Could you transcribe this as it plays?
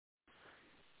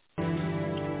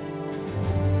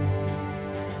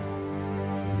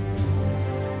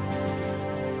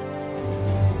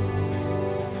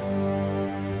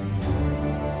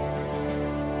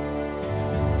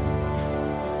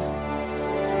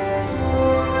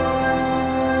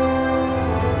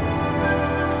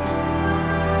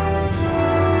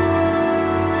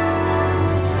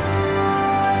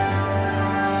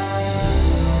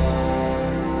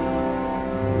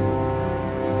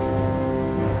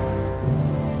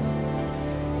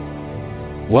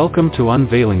Welcome to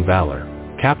Unveiling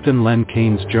Valor, Captain Len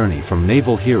Kaine's journey from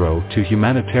naval hero to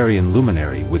humanitarian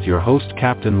luminary with your host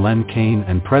Captain Len Kaine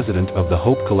and President of the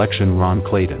Hope Collection Ron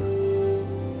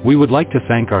Clayton. We would like to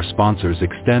thank our sponsors,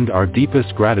 extend our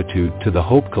deepest gratitude to the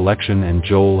Hope Collection and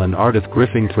Joel and Ardith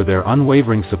Griffin for their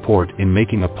unwavering support in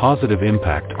making a positive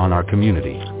impact on our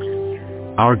community.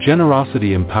 Our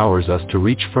generosity empowers us to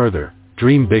reach further,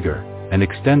 dream bigger, and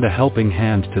extend a helping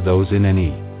hand to those in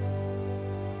need.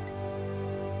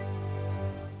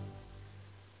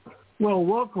 Well,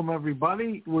 welcome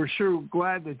everybody. We're sure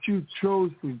glad that you chose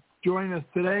to join us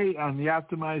today on the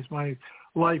Optimize My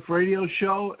Life radio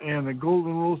show and the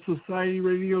Golden Rule Society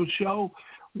radio show.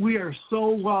 We're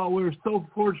so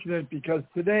fortunate because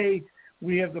today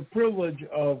we have the privilege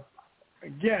of,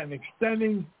 again,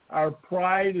 extending our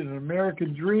pride in the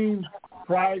American dream,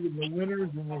 pride in the winners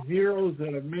and the heroes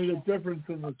that have made a difference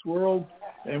in this world.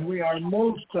 And we are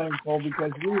most thankful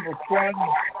because we have a friend,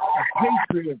 a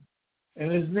patriot, and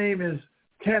his name is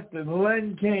Captain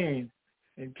Len Kaine.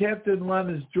 And Captain Len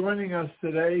is joining us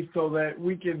today so that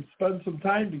we can spend some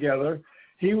time together.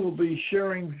 He will be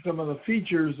sharing some of the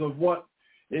features of what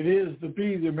it is to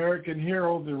be the American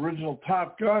hero, the original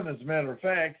Top Gun, as a matter of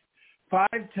fact,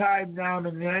 5-time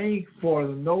nominee for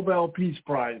the Nobel Peace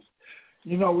Prize.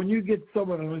 You know, when you get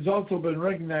someone who's also been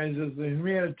recognized as the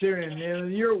Humanitarian Man of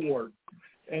the Year Award.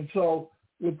 And so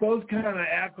with those kind of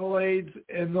accolades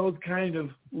and those kind of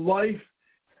life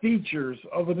features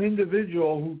of an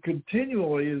individual who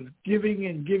continually is giving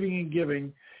and giving and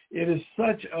giving, it is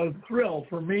such a thrill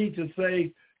for me to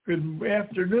say good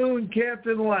afternoon,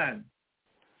 Captain Len.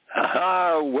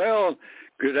 Well,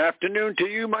 good afternoon to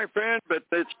you, my friend, but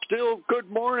it's still good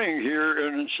morning here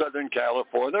in Southern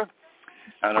California.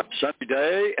 And a sunny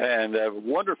day, and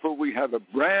wonderful. We have a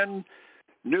brand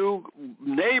new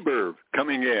neighbor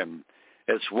coming in.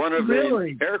 It's one of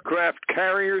the aircraft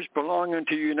carriers belonging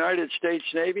to the United States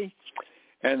Navy,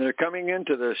 and they're coming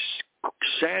into the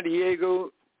San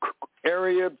Diego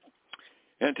area,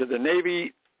 into the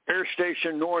Navy Air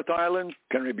Station North Island.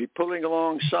 Going to be pulling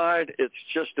alongside. It's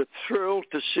just a thrill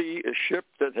to see a ship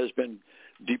that has been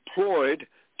deployed,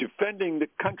 defending the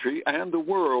country and the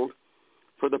world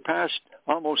for the past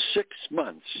almost 6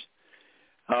 months.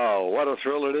 Oh, what a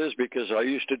thrill it is, because I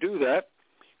used to do that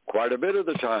quite a bit of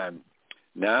the time.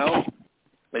 Now,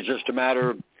 it's just a matter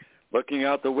of looking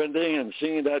out the window and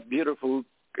seeing that beautiful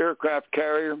aircraft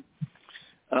carrier.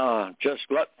 Just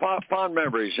fond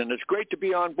memories. And it's great to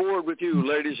be on board with you,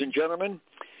 ladies and gentlemen.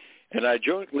 And I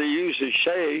jointly usually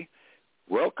say,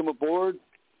 welcome aboard.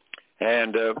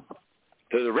 And to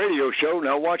the radio show,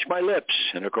 now watch my lips.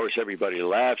 And, of course, everybody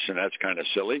laughs, and that's kind of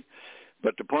silly.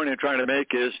 But the point I'm trying to make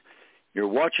is you're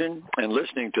watching and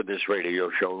listening to this radio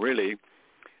show, really.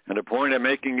 And the point I'm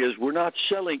making is we're not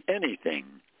selling anything.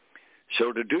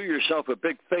 So to do yourself a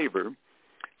big favor,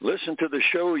 listen to the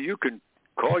show. You can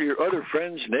call your other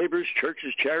friends, neighbors,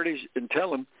 churches, charities, and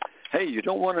tell them, hey, you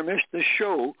don't want to miss this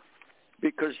show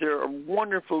because there are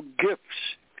wonderful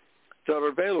gifts that are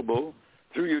available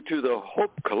through you to the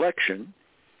Hope Collection.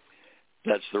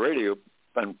 That's the radio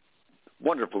and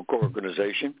wonderful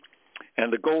organization,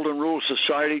 and the Golden Rule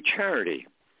Society charity.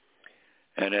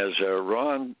 And as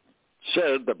Ron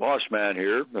said, the boss man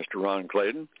here, Mr. Ron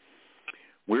Clayton,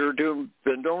 we're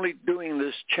been only doing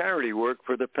this charity work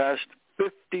for the past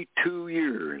 52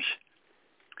 years.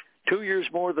 2 years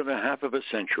more than a half of a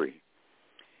century.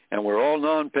 And we're all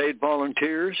non-paid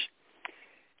volunteers,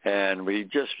 and we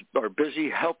just are busy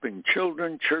helping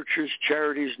children, churches,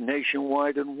 charities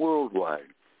nationwide and worldwide.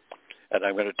 And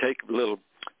I'm going to take a little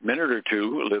minute or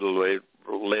two, a little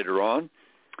later on,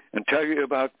 and tell you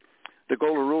about the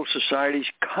Golden Rule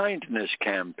Society's kindness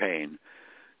campaign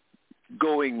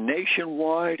going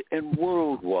nationwide and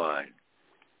worldwide.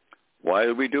 Why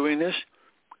are we doing this?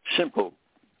 Simple,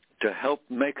 to help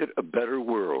make it a better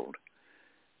world.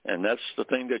 And that's the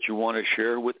thing that you want to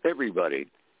share with everybody,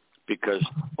 because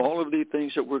all of the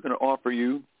things that we're going to offer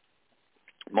you,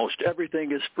 most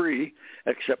everything is free,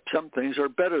 except some things are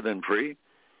better than free.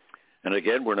 And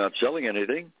again, we're not selling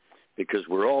anything because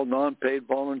we're all non-paid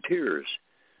volunteers,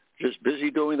 just busy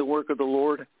doing the work of the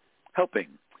Lord, helping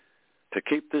to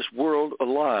keep this world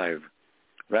alive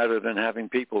rather than having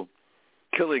people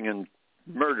killing and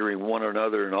murdering one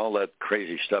another and all that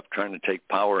crazy stuff, trying to take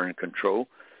power and control.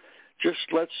 Just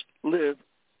let's live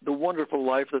the wonderful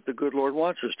life that the good Lord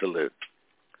wants us to live.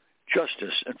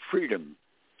 Justice and freedom.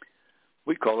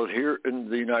 We call it here in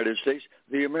the United States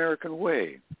the American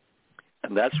way.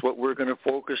 And that's what we're going to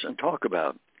focus and talk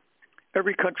about.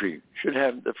 Every country should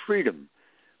have the freedom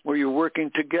where you're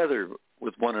working together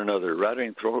with one another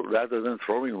rather than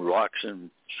throwing rocks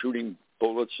and shooting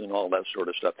bullets and all that sort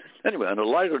of stuff. Anyway, on a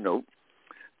lighter note,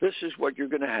 this is what you're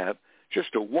going to have,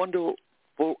 just a wonderful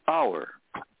hour.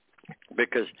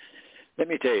 Because let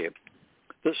me tell you,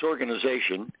 this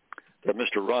organization that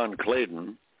Mr. Ron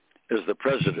Klaiden is the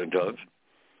president of,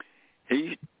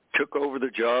 he took over the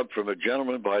job from a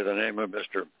gentleman by the name of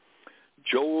Mr.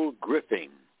 Joel Griffin.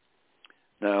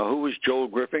 Now, who was Joel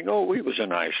Griffin? Oh, he was a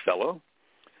nice fellow.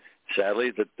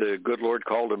 Sadly, that the good Lord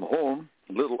called him home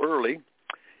a little early,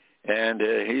 and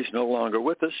he's no longer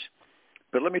with us.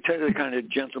 But let me tell you the kind of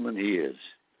gentleman he is.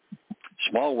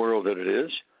 Small world that it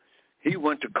is. He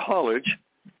went to college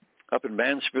up in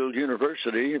Mansfield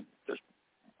University, just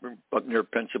up near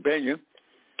Pennsylvania,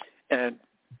 and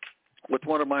with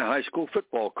one of my high school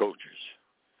football coaches.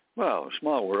 Well,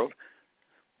 small world.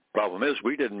 Problem is,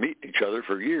 we didn't meet each other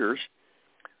for years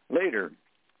later.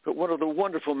 But what a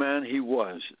wonderful man he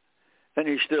was, and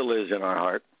he still is in our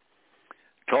heart.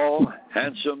 Tall,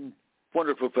 handsome,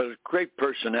 wonderful, great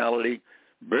personality,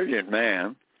 brilliant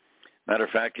man. Matter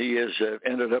of fact, he has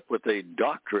ended up with a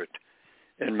doctorate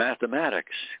in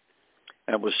mathematics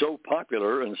and was so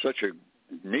popular and such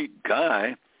a neat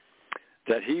guy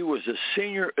that he was a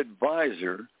senior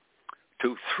advisor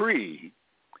to three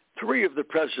of the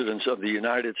presidents of the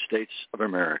United States of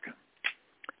America.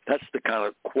 That's the kind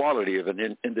of quality of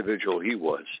an individual he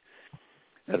was.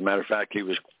 As a matter of fact, he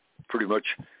was pretty much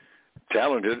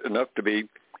talented enough to be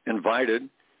invited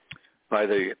by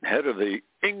the head of the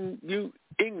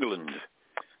England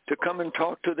to come and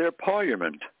talk to their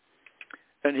parliament.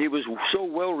 And he was so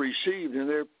well received, and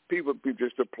their people were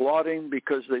just applauding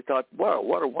because they thought, wow,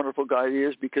 what a wonderful guy he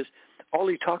is, because all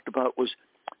he talked about was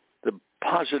the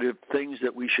positive things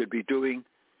that we should be doing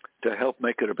to help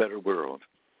make it a better world.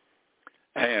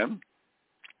 And,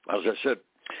 as I said,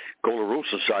 Golden Rule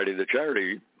Society, the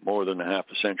charity, more than a half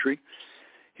a century,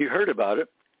 he heard about it,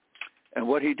 and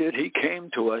what he did, he came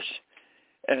to us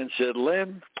and said,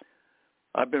 Len,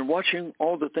 I've been watching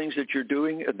all the things that you're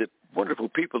doing and the wonderful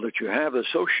people that you have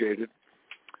associated.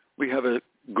 We have a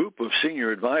group of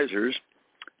senior advisors,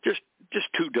 just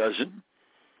 24,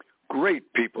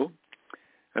 great people.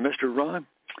 And Mr. Ron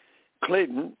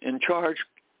Klaiden, in charge,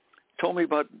 told me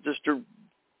about Mr.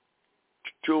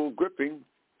 Joel Griffin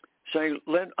saying,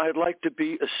 Len, I'd like to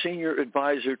be a senior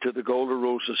advisor to the Golden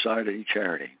Rule Society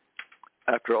charity.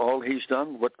 After all he's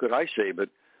done, what could I say but,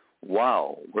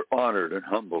 wow, we're honored and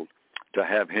humbled to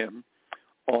have him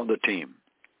on the team.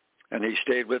 And he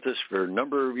stayed with us for a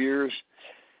number of years.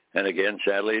 And again,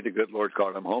 sadly, the good Lord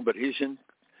called him home, but he's in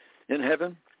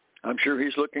heaven. I'm sure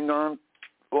he's looking on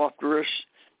after us,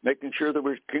 making sure that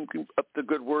we're keeping up the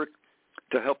good work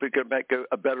to help it make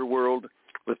a better world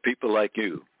with people like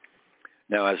you.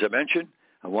 Now, as I mentioned,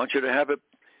 I want you to have a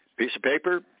piece of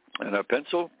paper and a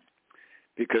pencil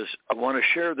because I want to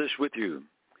share this with you.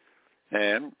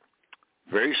 And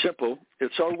very simple,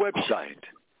 it's our website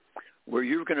where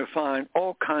you're going to find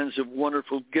all kinds of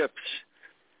wonderful gifts.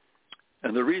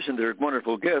 And the reason they're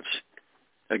wonderful gifts,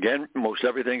 again, most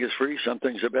everything is free. Some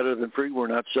things are better than free. We're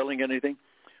not selling anything.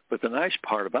 But the nice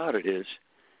part about it is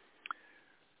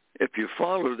if you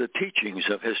follow the teachings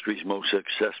of history's most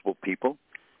successful people,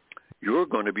 you're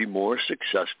going to be more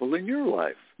successful in your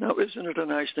life. Now, isn't it a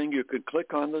nice thing? You could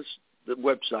click on the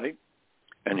website,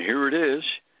 and here it is.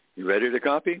 You ready to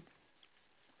copy?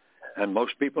 And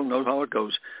most people know how it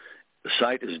goes. The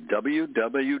site is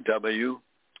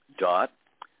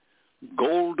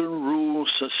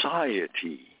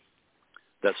www.goldenrulesociety.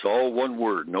 That's all one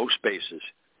word, no spaces.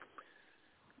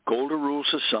 Golden Rule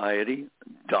Society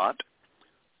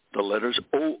the letters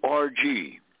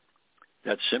ORG.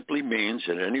 That simply means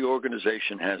that any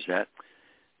organization has that.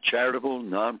 Charitable,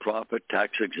 nonprofit,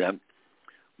 tax-exempt.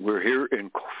 We're here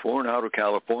in Coronado,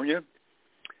 California.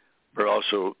 We're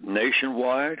also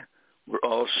nationwide. We're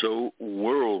also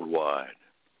worldwide.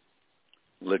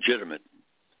 Legitimate.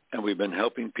 And we've been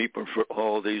helping people for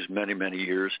all these many, many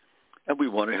years. And we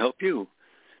want to help you.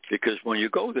 Because when you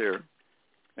go there,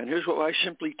 and here's what I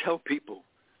simply tell people,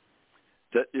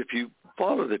 that if you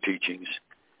follow the teachings,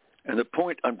 and the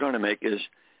point I'm trying to make is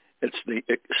it's the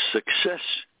success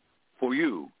for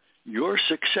you. Your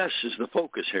success is the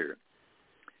focus here.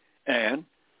 And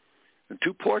the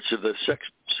two parts of the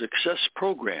success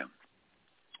program.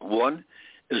 One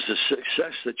is the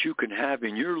success that you can have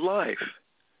in your life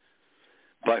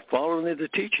by following the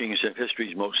teachings of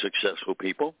history's most successful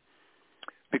people.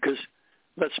 Because,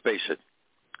 let's face it,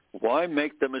 why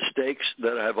make the mistakes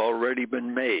that have already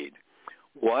been made?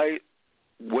 Why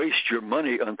waste your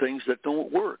money on things that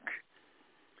don't work?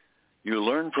 You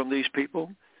learn from these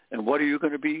people, and what are you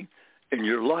going to be? In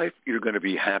your life, you're going to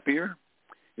be happier.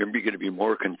 You're going to be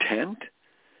more content.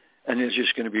 and it's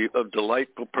just going to be a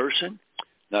delightful person,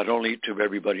 not only to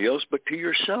everybody else, but to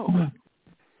yourself.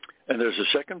 And there's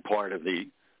a second part of the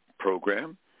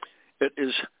program. It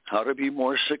is how to be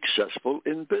more successful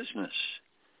in business,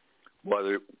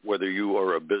 whether you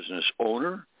are a business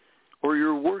owner or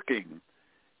you're working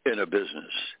in a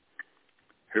business.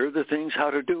 Here are the things how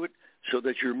to do it so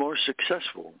that you're more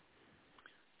successful.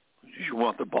 You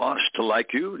want the boss to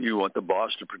like you. You want the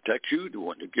boss to protect you. You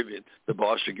want the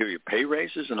boss to give you pay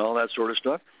raises and all that sort of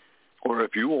stuff. Or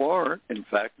if you are, in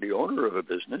fact, the owner of a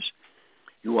business,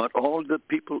 you want all the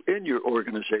people in your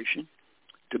organization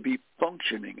to be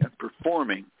functioning and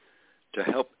performing to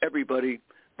help everybody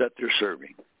that they're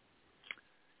serving.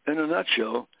 In a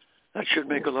nutshell, that should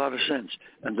make a lot of sense.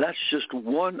 And that's just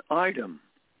one item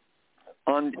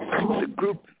on the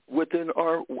group within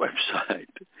our website.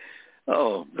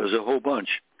 Oh, there's a whole bunch.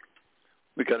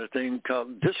 We got a thing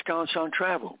called discounts on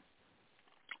travel.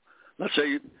 Let's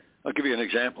say, I'll give you an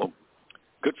example.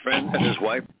 Good friend and his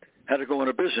wife had to go on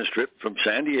a business trip from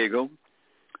San Diego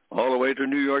all the way to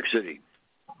New York City.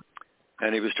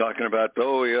 And he was talking about,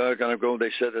 I'm going to go.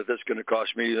 They said that that's going to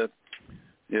cost me, a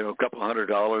couple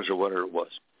 $100 or whatever it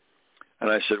was.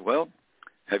 And I said, well,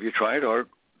 have you tried our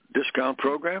discount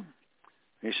program?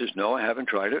 He says, no, I haven't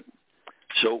tried it.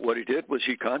 So what he did was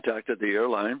he contacted the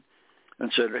airline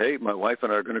and said, hey, my wife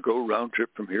and I are going to go round trip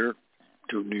from here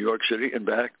to New York City and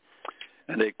back.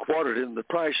 And they quartered in the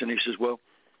price. And he says, well,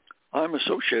 I'm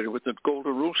associated with the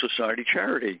Golden Rule Society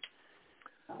charity,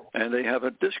 and they have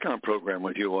a discount program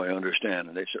with you, I understand.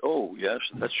 And they said, oh, yes,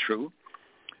 that's true.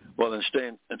 Well,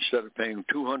 instead of paying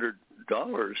 $200,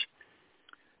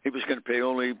 he was going to pay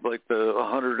only like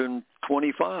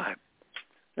 $125.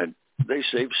 And they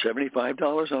saved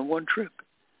 $75 on one trip.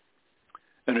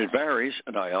 And it varies,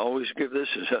 and I always give this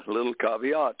as a little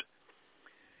caveat.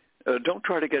 Don't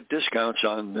try to get discounts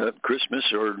on Christmas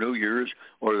or New Year's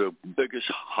or the biggest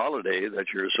holiday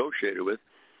that you're associated with,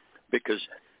 because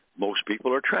most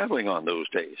people are traveling on those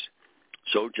days.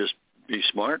 So just be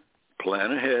smart,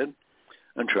 plan ahead,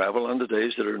 and travel on the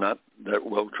days that are not that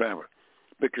well traveled.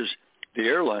 Because the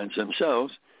airlines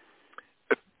themselves,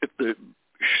 if the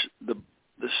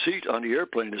seat on the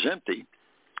airplane is empty,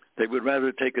 they would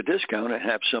rather take a discount and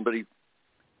have somebody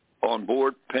on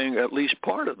board paying at least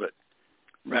part of it,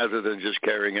 rather than just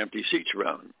carrying empty seats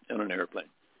around in an airplane.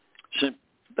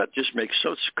 That just makes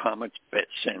such common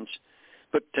sense,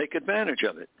 but take advantage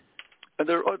of it. And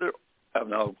there are other,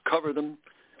 and I'll cover them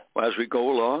as we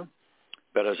go along,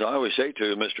 but as I always say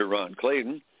to Mr. Ron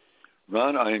Clayton,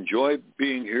 Ron, I enjoy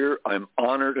being here. I'm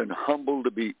honored and humbled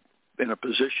to be in a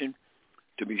position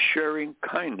to be sharing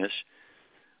kindness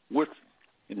with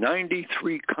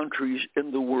 93 countries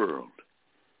in the world.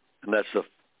 And that's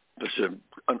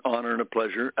an honor and a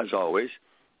pleasure, as always.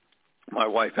 My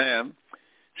wife, Ann,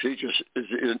 she just is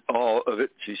in awe of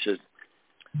it. She said,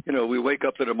 we wake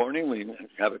up in the morning, we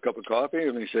have a cup of coffee,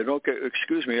 and we said, okay,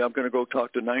 excuse me, I'm going to go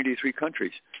talk to 93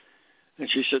 countries. And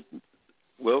she said,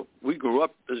 well, we grew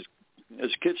up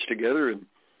as kids together in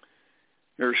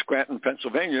near Scranton,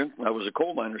 Pennsylvania. I was a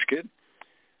coal miner's kid.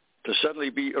 To suddenly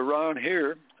be around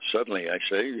here, suddenly I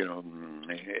say,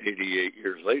 88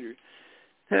 years later,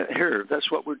 here, that's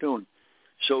what we're doing.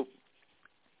 So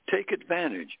take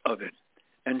advantage of it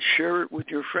and share it with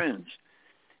your friends.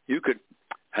 You could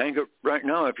hang up right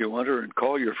now if you want to and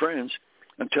call your friends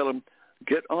and tell them,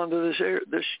 get onto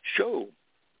this show.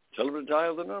 Tell them to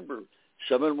dial the number,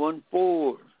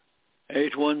 714-816-4686.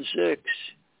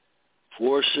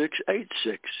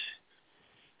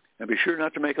 And be sure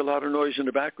not to make a lot of noise in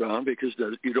the background, because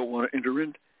you don't want to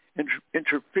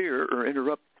interfere or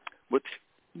interrupt with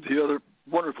the other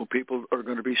wonderful people are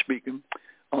going to be speaking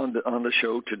on the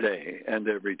show today and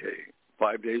every day,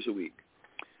 5 days a week.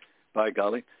 By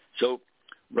golly. So,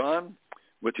 Ron,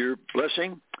 with your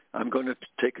blessing, I'm going to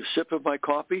take a sip of my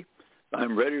coffee.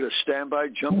 I'm ready to stand by,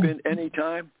 jump in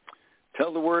anytime.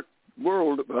 Tell the world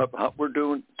about what we're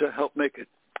doing to help make it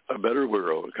a better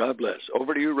world. God bless.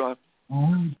 Over to you, Ron.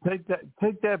 Take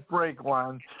that break,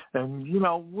 Lon. And,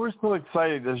 we're so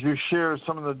excited as you share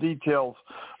some of the details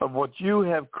of what you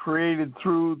have created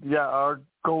through our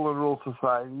Golden Rule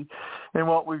Society and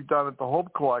what we've done at the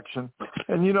Hope Collection.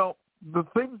 And, the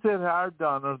things that are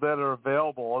done or that are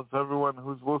available, as everyone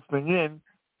who's listening in,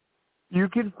 you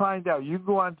can find out. You can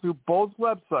go on to both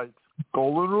websites,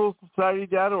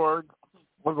 goldenrulesociety.org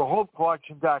or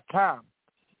thehopecollection.com.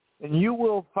 And you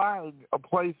will find a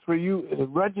place for you to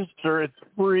register. It's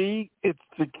free. It's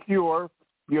secure.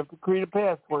 You have to create a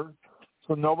password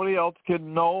so nobody else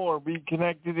can know or be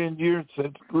connected into yours.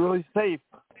 It's really safe.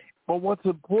 But what's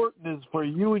important is for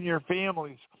you and your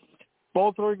families,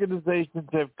 both organizations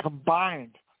have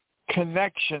combined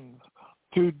connections,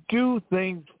 to do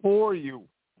things for you,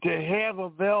 to have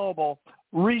available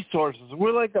resources.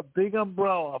 We're like a big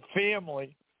umbrella,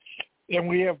 family, and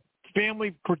we have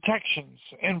family protections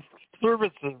and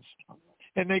services,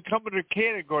 and they come into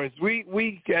categories.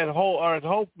 We at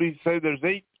Hope, we say there's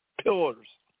 8 pillars.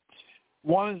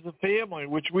 One is the family,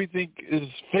 which we think is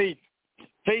faith.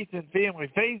 Faith and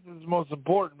family. Faith is most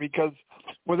important because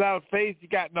without faith, you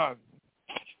got none.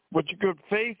 But you put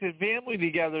faith and family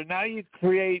together, now you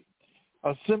create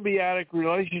a symbiotic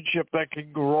relationship that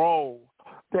can grow,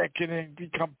 that can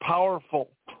become powerful.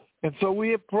 And so we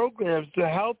have programs to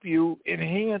help you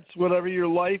enhance whatever your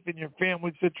life and your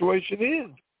family situation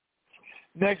is.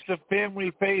 Next to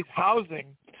family, faith, housing,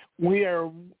 we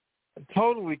are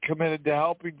totally committed to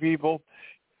helping people,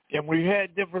 and we've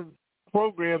had different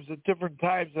programs at different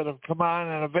times that have come on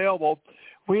and available.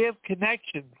 We have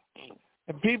connections,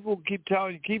 and people keep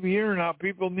hearing how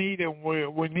people need, and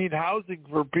we need housing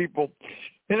for people.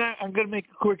 And I'm going to make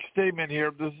a quick statement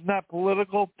here. This is not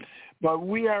political, but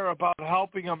we are about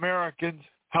helping Americans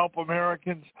help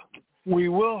Americans. We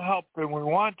will help, and we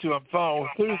want to. On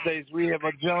Thursdays, we have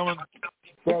a gentleman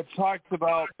that talks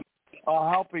about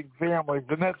helping families,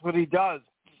 and that's what he does.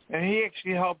 And he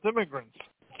actually helped immigrants,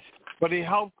 but he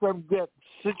helps them get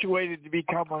situated to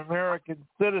become American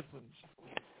citizens.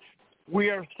 We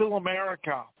are still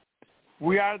America.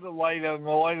 We are the light and the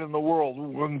light in the world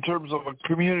in terms of a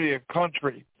community, a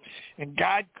country. And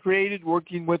God created,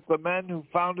 working with the men who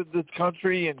founded this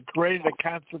country and created a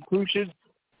constitution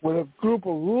with a group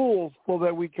of rules so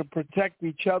that we can protect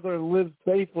each other and live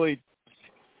safely.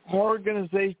 Our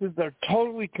organizations are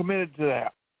totally committed to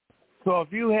that. So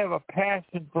if you have a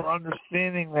passion for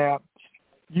understanding that,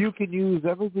 you can use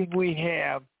everything we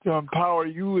have to empower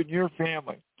you and your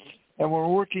family. And we're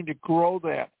working to grow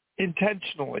that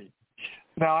intentionally.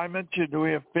 Now, I mentioned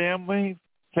we have family,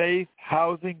 faith,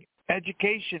 housing,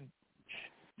 education.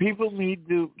 People need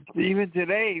to, even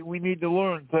today, we need to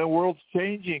learn. The world's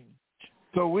changing.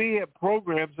 So we have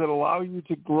programs that allow you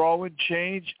to grow and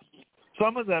change.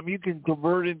 Some of them you can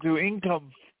convert into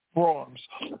income forms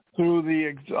through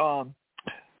the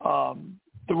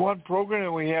one program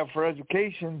that we have for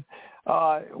education.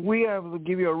 We are able to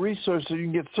give you a resource so you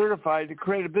can get certified to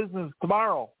create a business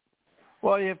tomorrow.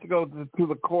 Well, you have to go through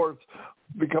the course,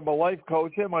 become a life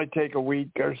coach. It might take a week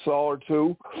or so or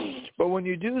two. But when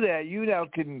you do that, you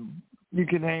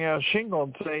can hang out a shingle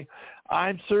and say,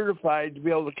 I'm certified to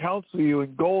be able to counsel you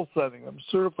in goal setting. I'm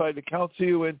certified to counsel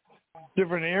you in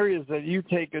different areas that you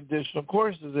take additional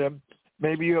courses in.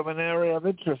 Maybe you have an area of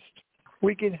interest.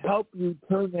 We can help you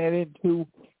turn that into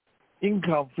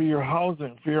income for your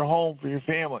housing, for your home, for your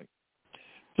family.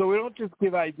 So we don't just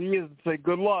give ideas and say,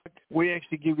 good luck. We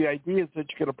actually give you ideas that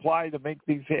you can apply to make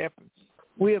things happen.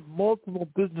 We have multiple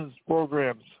business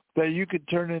programs that you can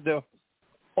turn into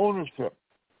ownership.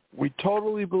 We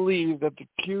totally believe that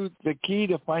the key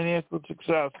to financial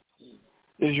success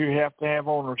is you have to have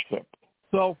ownership.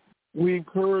 So we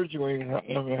encourage you, we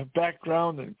have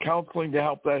background and counseling to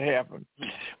help that happen.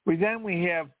 We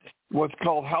have what's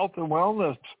called health and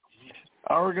wellness.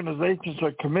 Our organizations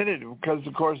are committed because,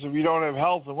 of course, if you don't have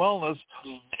health and wellness,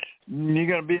 you're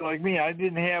going to be like me. I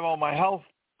didn't have all my health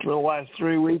for the last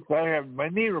 3 weeks. I had my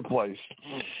knee replaced,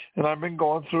 and I've been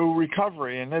going through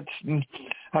recovery, and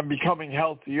I'm becoming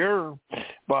healthier,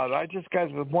 but I just got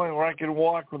to the point where I can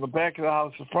walk from the back of the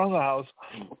house to the front of the house.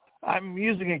 I'm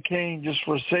using a cane just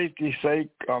for safety's sake,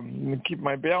 to keep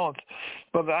my balance.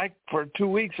 But for 2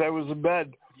 weeks, I was in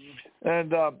bed,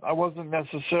 and I wasn't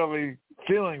necessarily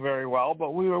feeling very well,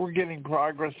 but we were getting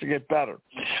progress to get better.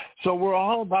 So we're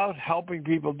all about helping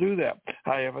people do that.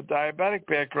 I have a diabetic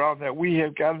background that we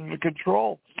have got under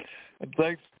control. And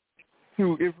thanks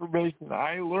to information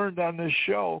I learned on this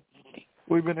show,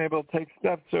 we've been able to take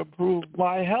steps to improve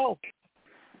my health.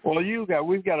 Well,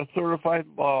 we've got a certified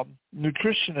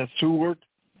nutritionist who worked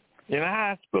in a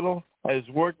hospital, has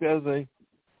worked as a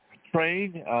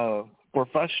trained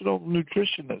professional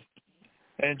nutritionist.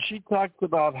 And she talks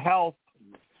about health,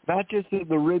 not just in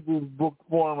the written book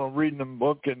form of reading a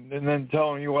book and then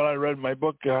telling you what I read in my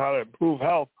book and how to improve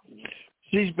health.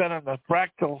 She's been on the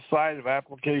practical side of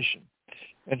application.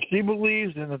 And she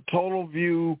believes in a total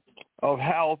view of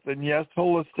health, and yes,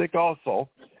 holistic also,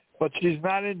 but she's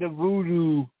not into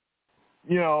voodoo,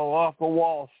 off the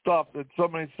wall stuff that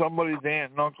somebody's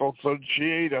aunt and uncle said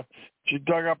she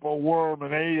dug up a worm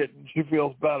and ate it and she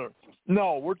feels better.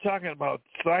 No, we're talking about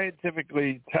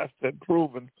scientifically tested,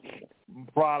 proven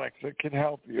products that can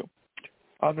help you.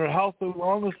 Under health and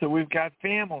wellness, we've got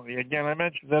family. Again, I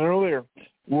mentioned that earlier.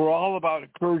 We're all about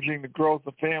encouraging the growth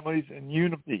of families and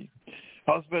unity,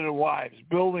 husband and wives,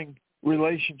 building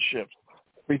relationships.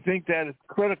 We think that is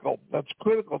critical. That's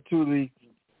critical to the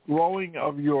growing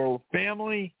of your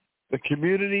family, the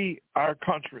community, our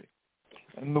country,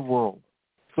 and the world.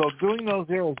 So doing those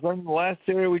areas. Then the last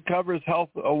area we cover is health,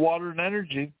 water, and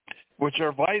energy, which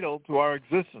are vital to our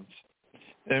existence.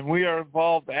 And we are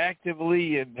involved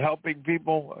actively in helping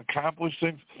people accomplish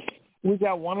things. We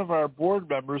got one of our board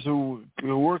members who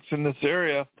works in this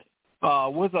area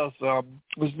with us.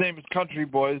 His name is Country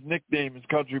Boy. His nickname is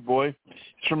Country Boy.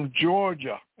 He's from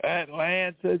Georgia,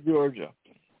 Atlanta, Georgia.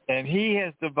 And he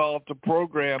has developed a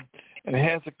program and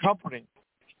has a company.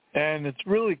 And it's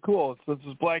really cool. Since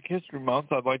it's Black History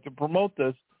Month, I'd like to promote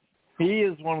this. He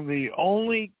is one of the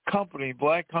only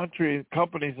black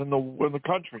companies in the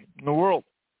country, in the world,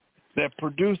 that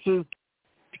produces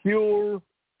pure,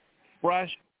 fresh,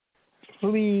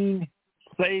 clean,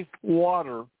 safe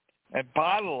water and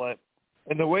bottle it.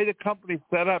 And the way the company's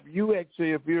set up, you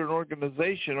actually, if you're an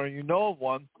organization or you know of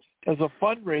one, as a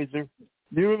fundraiser,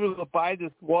 you're able to buy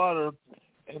this water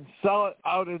and sell it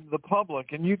out into the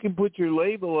public. And you can put your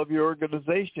label of your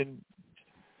organization,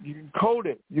 you can code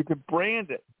it, you can brand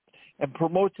it, and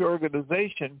promote your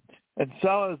organization and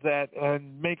sell as that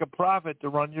and make a profit to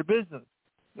run your business,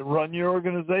 to run your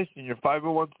organization, your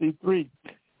 501c3.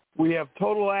 We have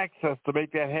total access to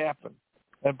make that happen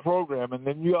and program. And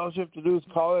then all you have to do is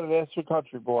call it and ask your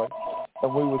Country Boy,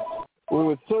 and we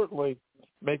would certainly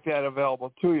make that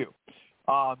available to you.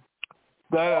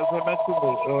 That, as I mentioned,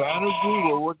 the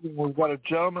energy, we've got a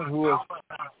gentleman who is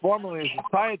formerly a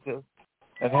scientist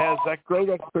and has that great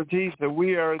expertise that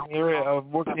we are in the area of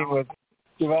working with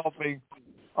developing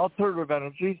alternative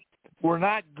energies. We're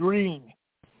not green.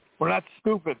 We're not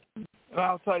stupid. And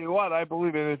I'll tell you what, I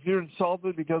believe it. If you're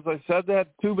insulted because I said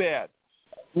that, too bad.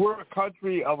 We're a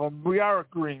country we are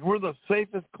green. We're the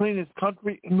safest, cleanest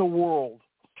country in the world.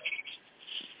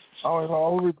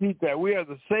 I'll repeat that. We are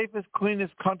the safest,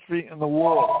 cleanest country in the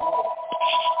world.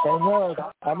 And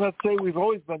I'm not saying we've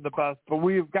always been the best, but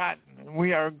we have gotten, and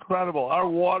we are incredible. Our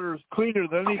water is cleaner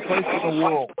than any place in the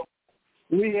world.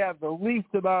 We have the least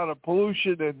amount of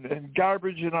pollution and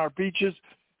garbage in our beaches.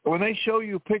 When they show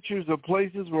you pictures of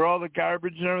places where all the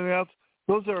garbage and everything else,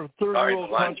 those are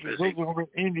third-world countries. Those are over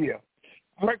in India.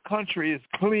 Our country is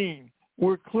clean.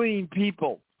 We're clean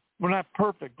people. We're not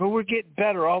perfect, but we're getting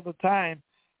better all the time.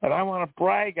 And I want to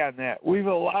brag on that. We've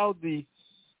allowed the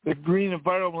green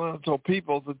environmental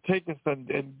people to take us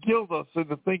and guilt us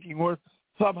into thinking we're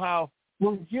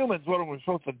humans. What, are we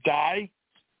supposed to die?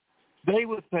 They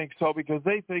would think so because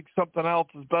they think something else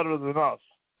is better than us.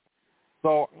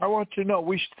 So I want you to know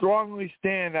we strongly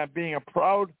stand on being a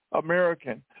proud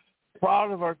American,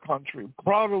 proud of our country,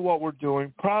 proud of what we're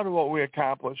doing, proud of what we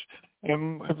accomplish.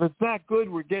 And if it's not good,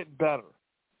 we're getting better.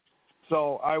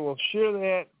 So I will share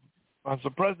that. As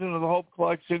the president of the Hope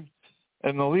Collection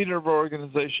and the leader of our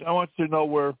organization, I want you to know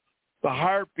where the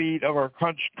heartbeat of our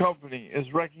company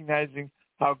is recognizing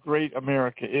how great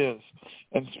America is.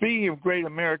 And speaking of great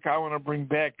America, I want to bring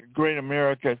back a great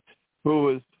America who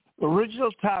is the original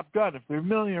Top Gun. If you're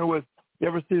familiar with, you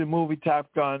ever see the movie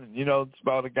Top Gun? And, it's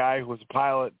about a guy who was a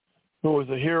pilot, who was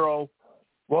a hero.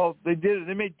 Well, they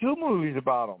made 2 movies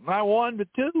about him. Not 1, but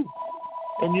 2.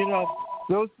 And,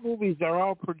 those movies are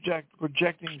all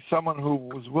projecting someone who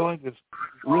was willing to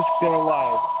risk their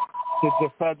lives to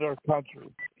defend our country.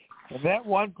 And that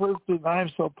one person I'm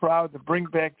so proud to bring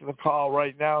back to the call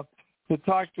right now to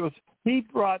talk to us, he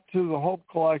brought to the Hope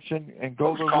Collection and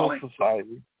Golden Rule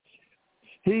Society,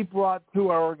 he brought to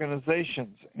our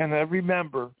organizations and every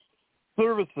member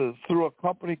services through a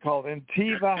company called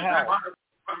Intiva Health.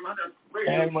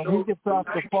 And when he gets off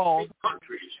the phone,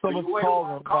 someone's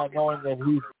calling him not knowing that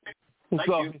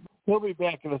he'll be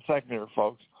back in a second here,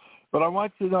 folks. But I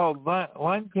want you to know,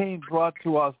 Len Kaine brought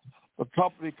to us a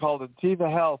company called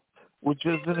Intiva Health, which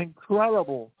is an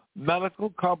incredible medical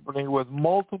company with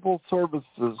multiple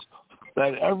services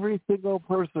that every single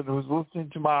person who's listening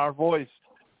to our voice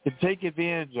can take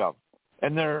advantage of.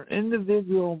 And there are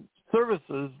individual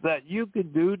services that you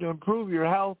can do to improve your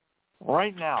health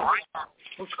right now.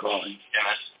 Who's calling?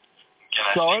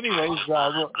 So anyways,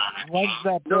 no,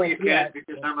 you can't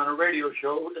because I'm on a radio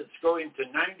show that's going to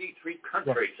 93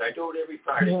 countries. Yeah. I do it every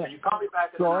Friday. Yeah. Can you call me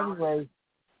back in an hour? So anyways,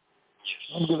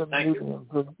 I'm going to mute him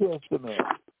for just a minute.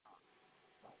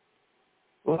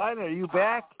 Len, are you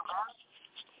back?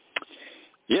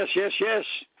 Yes.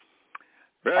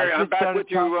 Barry, I'm back with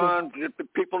you.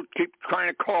 People keep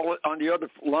trying to call it on the other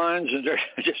lines, and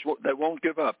they won't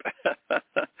give up.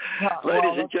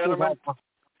 Ladies and gentlemen,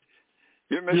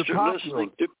 you're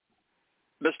listening to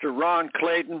Mr. Ron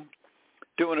Clayton,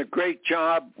 doing a great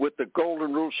job with the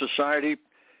Golden Rule Society.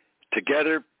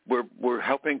 Together, we're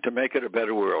helping to make it a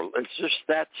better world. It's just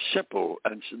that simple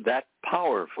and it's that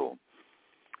powerful.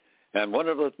 And one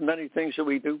of the many things that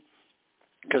we do,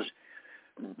 because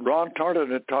Ron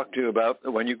Tarleton had talked to you about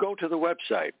when you go to the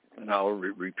website, and I'll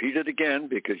repeat it again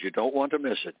because you don't want to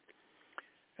miss it.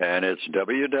 And it's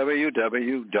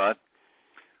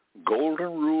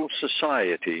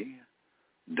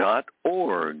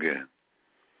www.goldenrulesociety.org.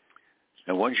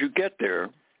 And once you get there,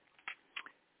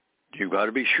 you've got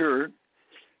to be sure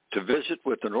to visit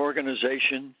with an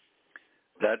organization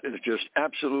that is just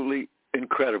absolutely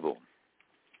incredible.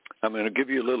 I'm going to give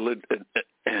you a little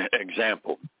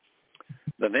example.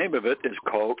 The name of it is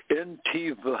called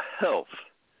Intiva Health.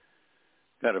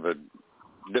 Kind of a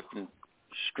different,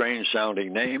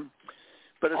 strange-sounding name,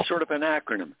 but it's sort of an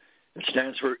acronym. It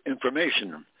stands for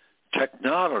Information,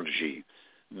 Technology,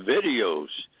 Videos,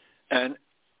 and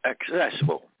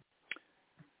Accessible.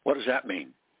 What does that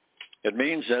mean? It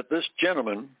means that this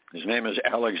gentleman, his name is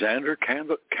Alexander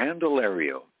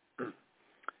Candelario.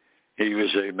 He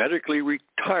was a medically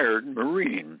retired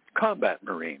Marine, combat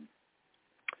Marine,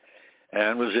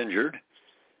 and was injured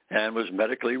and was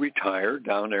medically retired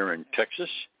down there in Texas.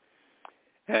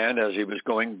 And as he was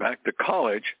going back to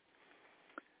college,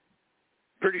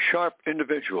 pretty sharp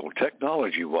individual,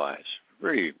 technology-wise,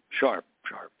 very sharp.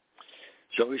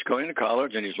 So he's going to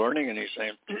college and he's learning and he's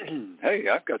saying, hey,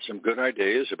 I've got some good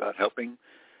ideas about helping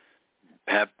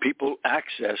have people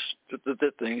access to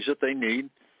the things that they need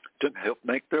to help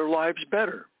make their lives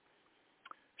better.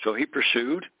 So he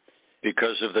pursued,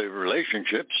 because of the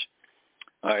relationships,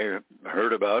 I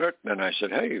heard about it and I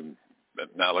said, hey,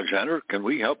 Alexander, can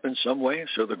we help in some way?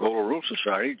 So the Golden Rule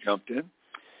Society jumped in.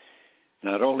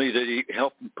 Not only did he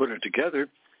help put it together,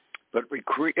 but we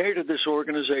created this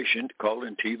organization called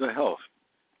Intiva Health.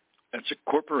 It's a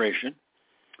corporation,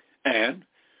 and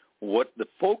what the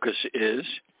focus is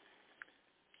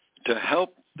to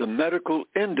help the medical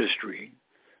industry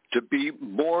to be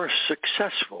more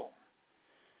successful.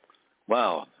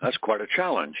 Wow, that's quite a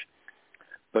challenge.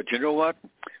 But you know what?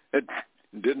 It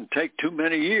didn't take too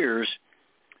many years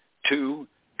to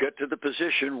get to the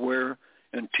position where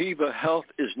Intiva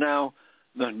Health is now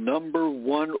the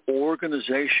 #1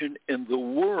 organization in the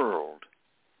world.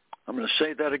 I'm going to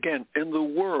say that again, in the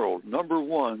world,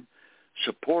 #1,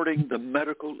 supporting the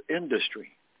medical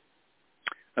industry.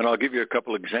 And I'll give you a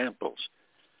couple examples.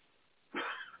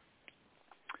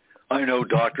 I know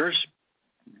doctors,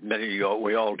 we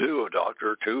all do, a doctor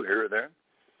or two here or there.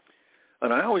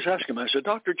 And I always ask him, I said,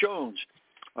 Dr. Jones,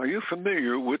 are you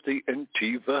familiar with the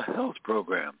Intiva Health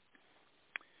program?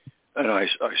 And I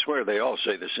swear they all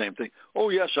say the same thing. Oh,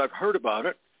 yes, I've heard about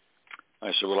it.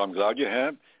 I said, well, I'm glad you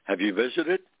have. Have you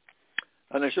visited?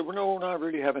 And they said, well, no, I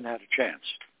really haven't had a chance.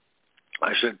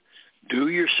 I said, do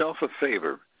yourself a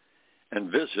favor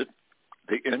and visit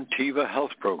the Intiva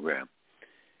Health program.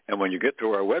 And when you get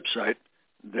to our website,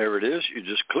 there it is. You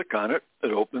just click on it.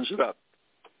 It opens it up.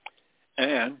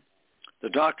 And the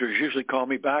doctors usually call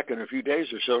me back in a few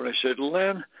days or so, and they said,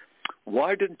 Len,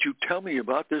 why didn't you tell me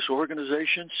about this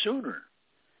organization sooner?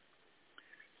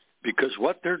 Because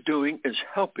what they're doing is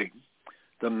helping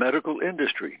the medical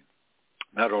industry.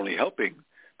 Not only helping,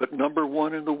 but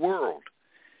 #1 in the world.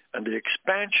 And the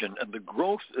expansion and the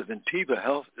growth of Intiva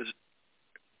Health is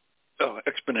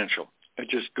exponential. It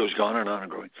just goes on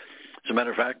and growing. As a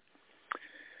matter of fact,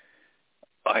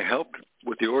 I helped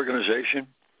with the organization.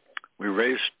 We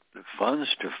raised the funds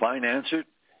to finance it.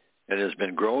 It has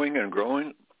been growing and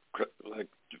growing like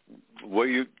where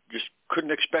you just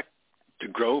couldn't expect to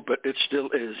grow, but it still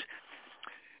is.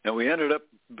 And we ended up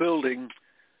building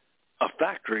a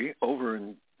factory over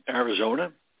in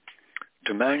Arizona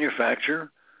to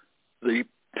manufacture the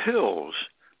pills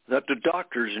that the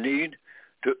doctors need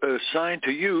to assign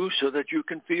to you so that you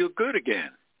can feel good again.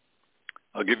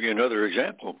 I'll give you another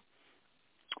example.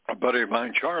 A buddy of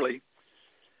mine, Charlie,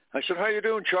 I said, how you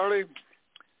doing, Charlie?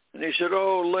 And he said,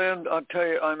 oh, Len, I'll tell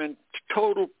you, I'm in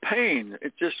total pain.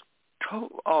 It just,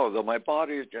 my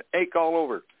body ache all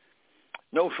over.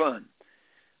 No fun.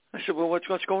 I said, well,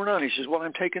 what's going on? He says, well,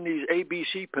 I'm taking these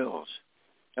ABC pills.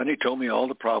 And he told me all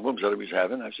the problems that he was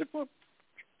having. I said, well,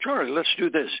 Charlie, let's do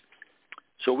this.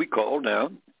 So we called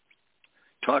down,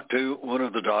 talked to one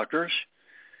of the doctors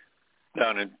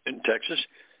down in Texas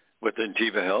with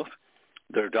Intiva Health.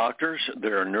 They're doctors,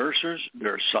 they're nurses,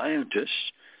 they're scientists.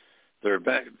 They're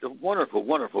wonderful,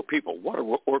 wonderful people,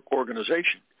 wonderful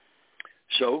organization.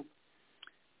 So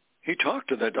he talked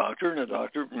to the doctor, and the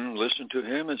doctor listened to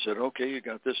him and said, okay, you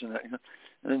got this and that. And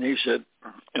then he said,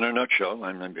 in a nutshell,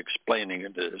 I'm explaining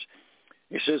it as,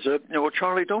 he says, well,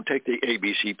 Charlie, don't take the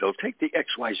ABC pill. Take the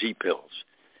XYZ pills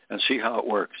and see how it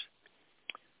works.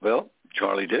 Well,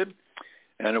 Charlie did.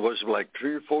 And it was like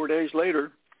 3 or 4 days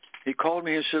later, he called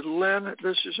me and said, Len,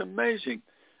 this is amazing.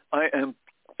 I am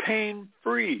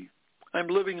pain-free. I'm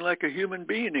living like a human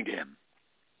being again.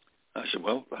 I said,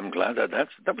 well, I'm glad that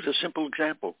was a simple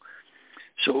example.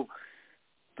 So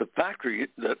the factory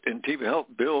that Intiva Health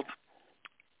built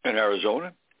in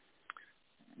Arizona,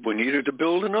 we needed to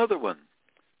build another one.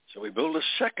 So we built a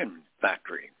second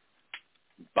factory,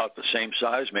 about the same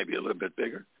size, maybe a little bit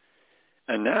bigger.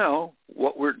 And now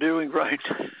what we're doing right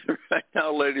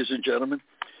now, ladies and gentlemen,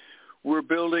 we're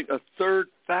building a third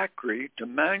factory to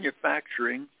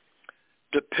manufacturing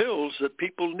the pills that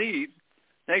people need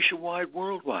nationwide,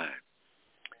 worldwide.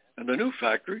 And the new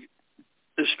factory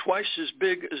is twice as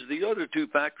big as the other two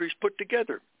factories put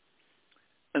together.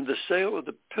 And the sale of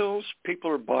the pills,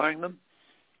 people are buying them.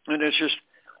 And it's just,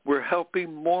 we're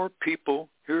helping more people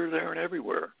here, there, and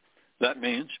everywhere. That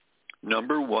means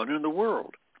number one in the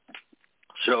world.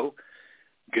 So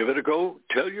give it a go.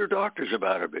 Tell your doctors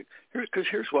about it. Because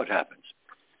here's what happens.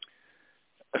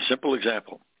 A simple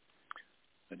example.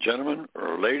 A gentleman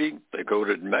or a lady, they go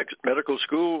to medical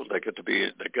school, they get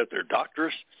their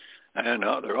doctorate, and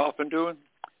they're off and doing,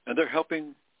 and they're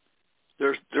helping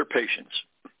their patients.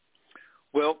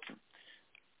 Well,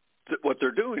 what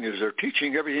they're doing is they're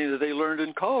teaching everything that they learned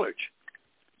in college.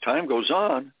 Time goes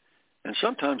on, and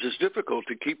sometimes it's difficult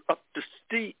to keep up to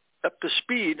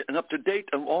speed and up to date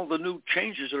on all the new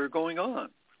changes that are going on.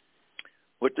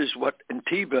 What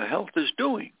Intiva Health is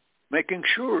doing, making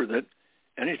sure that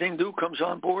anything new comes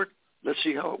on board, let's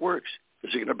see how it works.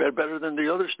 Is it going to be better than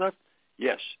the other stuff?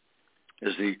 Yes.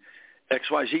 Is the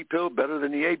XYZ pill better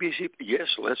than the ABC? Yes,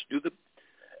 let's do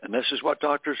and this is what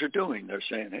doctors are doing. They're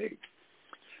saying, hey,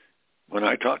 when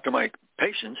I talk to my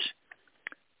patients,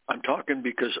 I'm talking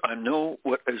because I know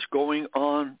what is going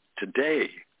on today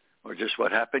or just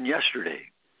what happened yesterday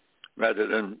rather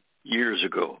than years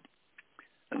ago.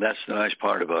 And that's the nice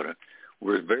part about it.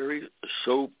 We're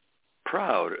so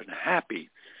proud and happy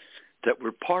that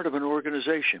we're part of an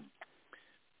organization.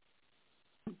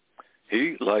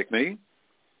 He, like me,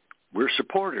 we're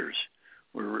supporters.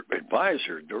 We're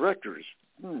advisors, directors,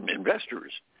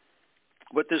 investors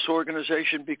with this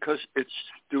organization because it's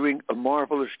doing a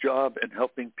marvelous job in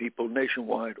helping people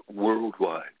nationwide,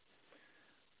 worldwide.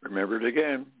 Remember it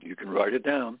again. You can write it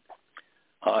down.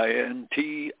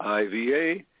 INTIVA,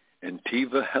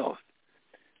 Intiva Health.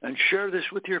 And share this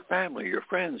with your family, your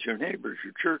friends, your neighbors,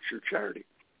 your church, your charity.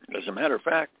 As a matter of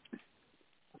fact,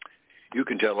 you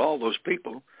can tell all those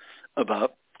people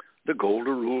about the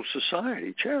Golden Rule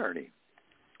Society charity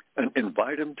and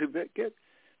invite them to get,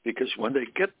 because when they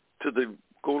get to the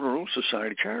Golden Rule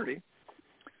Society charity,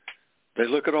 they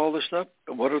look at all this stuff,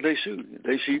 and what do they see?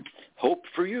 They see Hope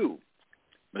for You,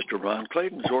 Mr. Ron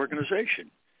Clayton's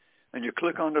organization. And you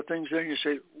click on the things there and you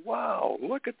say, wow,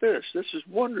 look at this. This is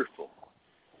wonderful.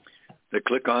 They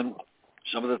click on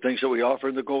some of the things that we offer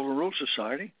in the Golden Rule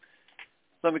Society.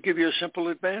 Let me give you a simple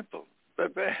example.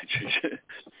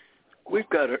 We've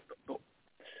got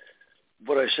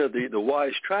what I said, the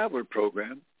Wise Traveler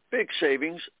program, big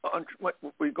savings on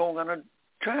we're going on a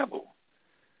travel.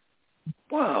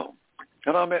 Wow.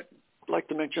 And I'd like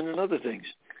to mention another things.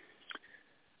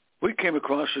 We came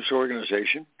across this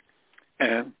organization,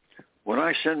 and when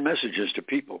I send messages to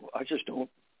people, I just don't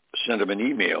send them an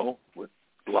email with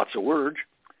lots of words.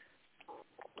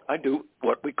 I do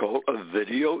what we call a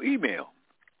video email.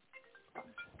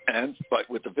 But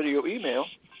with the video email,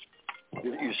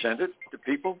 you send it to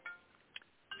people,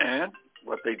 and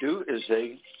what they do is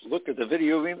they look at the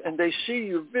video and they see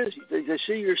you busy. They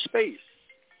see your space.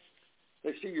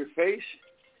 They see your face.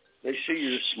 They see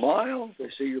your smile. They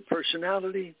see your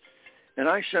personality. And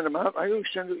I send them out. I always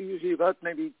send it usually about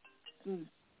maybe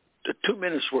 2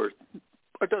 minutes worth.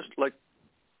 It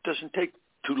doesn't take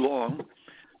too long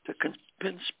to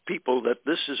convince people that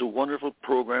this is a wonderful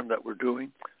program that we're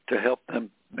doing to help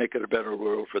them make it a better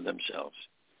world for themselves.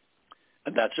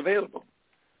 And that's available.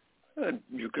 And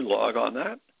you can log on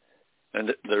that.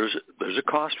 And there's a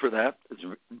cost for that. It's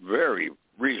very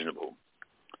reasonable.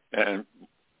 And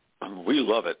we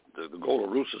love it. The Golden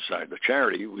Rule Society, the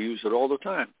charity, we use it all the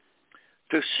time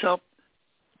to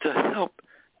help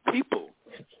people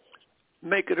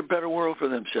make it a better world for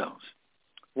themselves.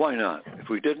 Why not? If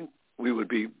we didn't, we would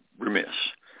be remiss.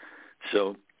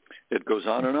 So it goes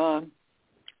on,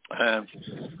 and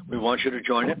we want you to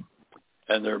join it.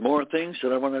 And there are more things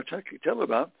that I want to tell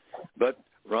about. But,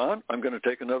 Ron, I'm going to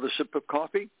take another sip of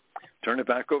coffee, turn it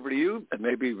back over to you, and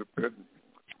maybe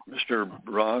Mr.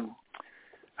 Ron,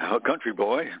 country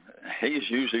boy, he's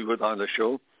usually on the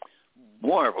show,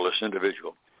 marvelous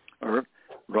individual. Or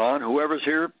Ron, whoever's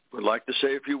here would like to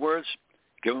say a few words,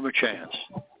 Give them a chance.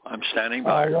 I'm standing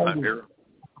by. I'm here.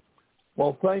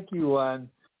 Well, thank you, Len.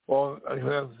 Well,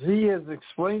 as he has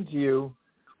explained to you,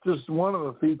 just one of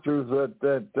the features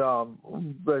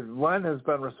that Len has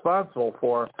been responsible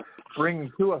for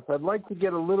bringing to us. I'd like to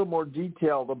get a little more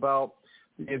detailed about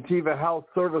the Intiva Health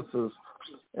Services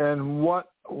and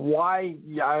why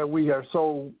we are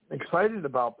so excited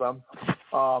about them.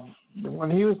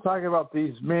 When he was talking about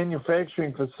these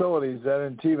manufacturing facilities that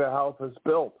Intiva Health has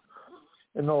built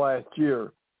in the last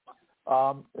year,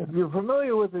 if you're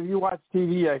familiar with it, you watch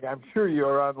TV, I'm sure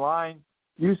you're online,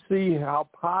 you see how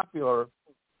popular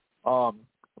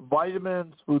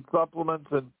vitamins, food supplements,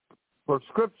 and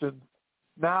prescriptions.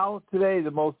 Now, today,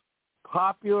 the most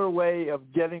popular way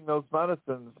of getting those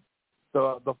medicines,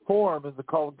 the form is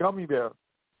called gummy bear.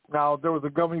 Now, there was a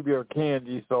gummy bear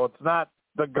candy, so it's not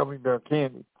the gummy bear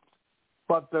candy.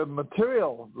 But the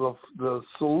material, the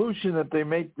solution that they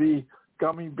make the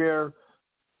gummy bear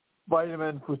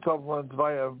vitamin, food supplements,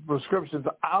 prescriptions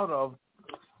out of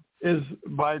is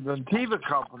by the Intiva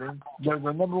company. They're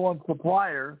the number one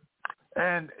supplier,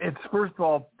 and it's, first of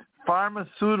all,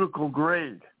 pharmaceutical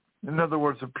grade. In other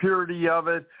words, the purity of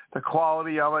it, the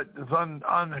quality of it is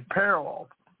unparalleled.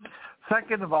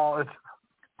 Second of all, it's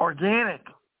organic.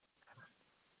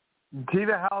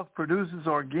 Intiva Health produces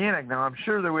organic. Now, I'm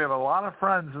sure that we have a lot of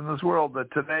friends in this world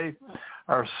that today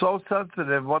are so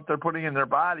sensitive what they're putting in their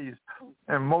bodies,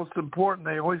 and most important,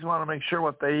 they always want to make sure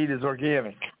what they eat is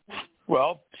organic.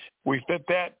 Well, we fit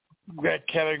that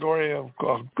category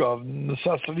of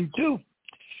necessity too.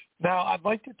 Now, I'd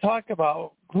like to talk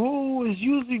about who is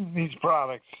using these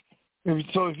products.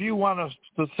 So if you want to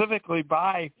specifically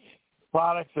buy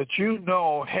products that you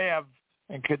know have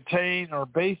and contain or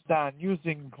based on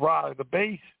using the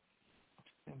base,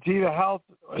 Intiva Health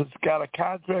has got a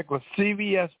contract with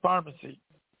CVS Pharmacy.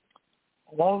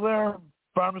 All their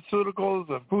pharmaceuticals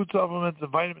and food supplements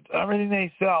and vitamins, everything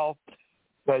they sell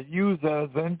that use as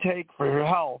intake for your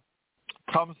health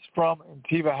comes from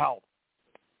Intiva Health.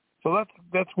 So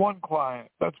that's one client.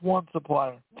 That's one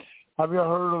supplier. Have you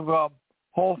heard of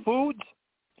Whole Foods?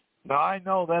 Now, I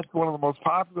know that's one of the most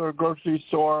popular grocery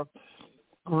store,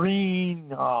 green,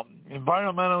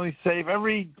 environmentally safe,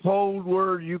 every code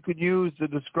word you could use to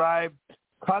describe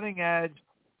cutting edge,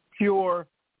 pure,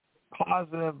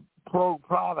 positive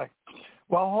product.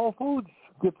 Well, Whole Foods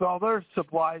gets all their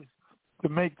supplies to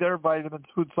make their vitamins,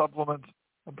 food supplements,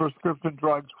 and prescription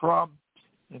drugs from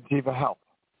Intiva Health.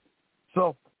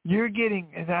 So you're getting,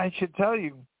 and I should tell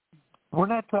you, we're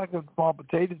not talking small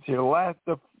potatoes here.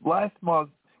 The last month,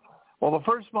 well, the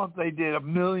first month they did $1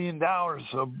 million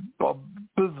of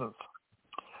business.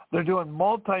 They're doing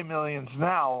multi-millions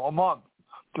now a month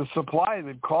to supply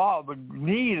the call. The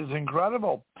need is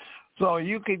incredible. So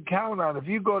you can count on, if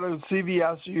you go to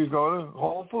CVS or you go to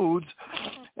Whole Foods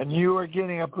and you are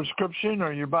getting a prescription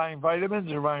or you're buying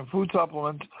vitamins or buying food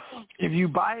supplements, if you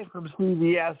buy it from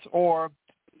CVS or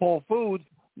Whole Foods,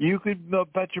 you could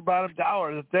bet your bottom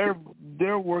dollar that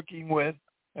they're working with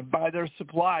and buy their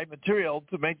supply material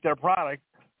to make their product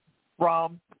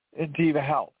from Intiva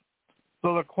Health.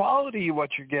 So the quality of what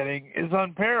you're getting is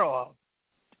unparalleled.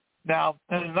 Now,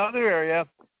 in another area,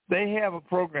 they have a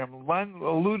program. Len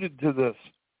alluded to this.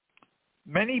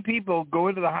 Many people go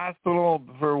into the hospital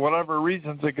for whatever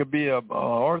reasons. It could be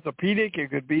orthopedic.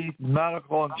 It could be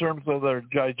medical in terms of their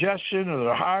digestion or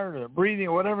their heart or their breathing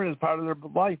or whatever it is, part of their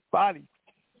body.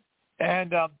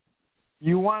 And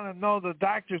you want to know the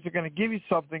doctors are going to give you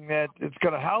something that it's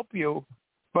going to help you,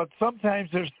 but sometimes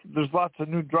there's lots of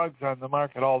new drugs on the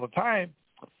market all the time,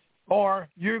 or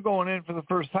you're going in for the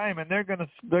first time and they're going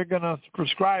to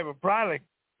prescribe a product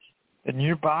and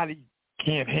your body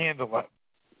can't handle it.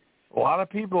 A lot of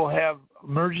people have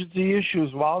emergency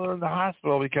issues while they're in the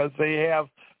hospital because they have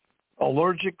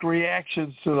allergic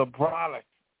reactions to the product.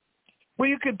 Well,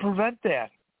 you can prevent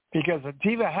that because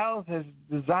Intiva Health has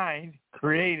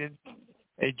created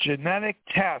a genetic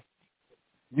test.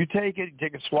 You take it, you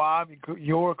take a swab,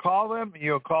 you'll call them,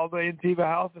 you'll call the Intiva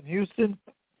Health in Houston,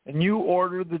 and you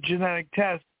order the genetic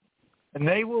test, and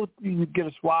they will, you get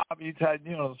a swab, the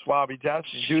swabby test,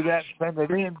 you do that, send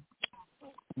it in.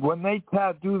 When they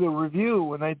do the review,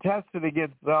 when they test it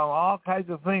against all kinds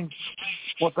of things,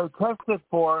 what they test it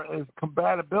for is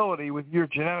compatibility with your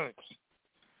genetics.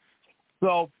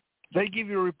 So they give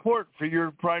you a report for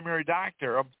your primary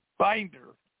doctor, a binder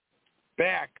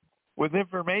back with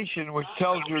information which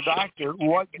tells your doctor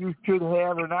what you should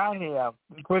have or not have.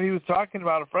 That's what he was talking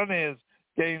about, a friend of his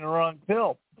getting the wrong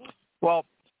pill. Well,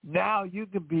 now you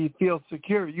can feel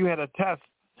secure. You had a test.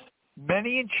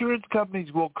 Many insurance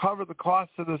companies will cover the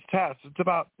cost of this test.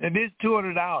 It is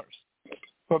 $200,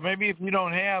 But maybe if you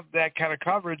don't have that kind of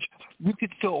coverage, you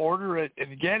could still order it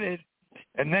and get it,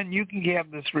 and then you can have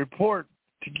this report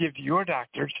to give to your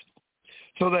doctors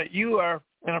so that you are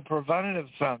in a preventative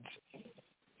sense.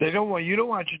 You don't want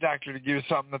your doctor to give you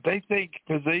something that they think,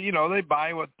 because they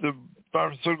buy what the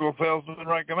pharmaceutical salesman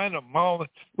recommend them. Well,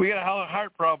 we got a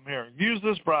heart problem here. Use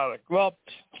this product. Well,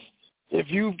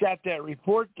 if you've got that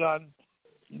report done,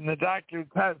 and the doctor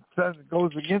says it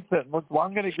goes against it, look, well,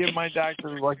 I'm going to give my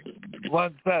doctor, like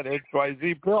Len said,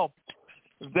 XYZ pill.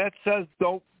 If that says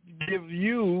don't give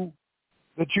you,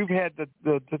 that you've had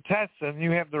the test and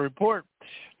you have the report,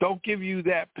 don't give you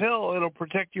that pill. It'll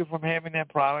protect you from having that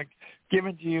product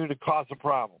given to you to cause a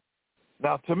problem.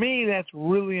 Now, to me, that's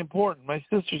really important. My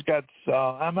sister's got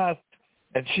MS,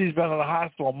 and she's been in the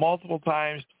hospital multiple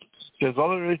times. She has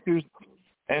other issues.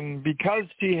 And because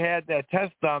she had that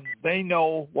test done, they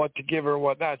know what to give her and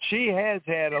what not. She has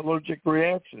had allergic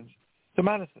reactions to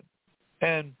medicine.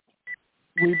 And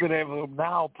we've been able to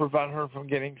now prevent her from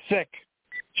getting sick.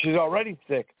 She's already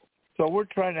sick. So we're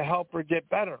trying to help her get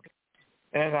better.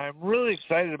 And I'm really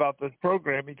excited about this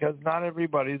program because not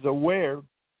everybody's aware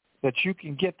that you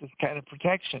can get this kind of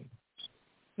protection.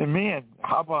 And man,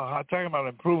 talking about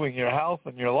improving your health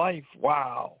and your life,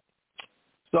 wow.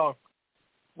 So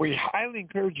we highly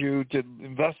encourage you to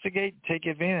investigate, take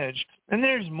advantage. And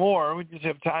there's more. We just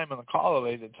have time on the call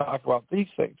today to talk about these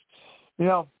things.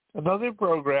 Another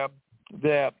program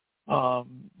that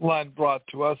Len brought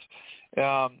to us,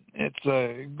 it's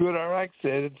a Good RX.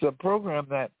 It's a program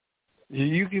that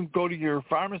you can go to your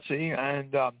pharmacy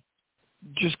and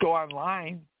just go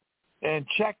online and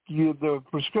check the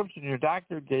prescription your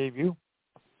doctor gave you,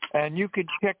 and you can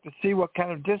check to see what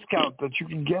kind of discount that you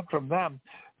can get from them.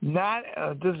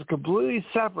 This is completely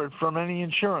separate from any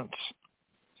insurance.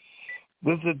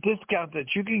 This is a discount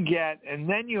that you can get, and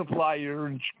then you apply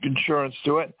your insurance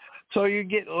to it, so you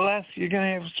get less. You're going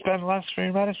to have to spend less for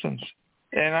your medicines.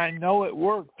 And I know it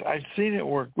worked. I've seen it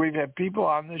work. We've had people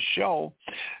on this show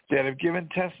that have given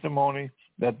testimony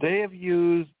that they have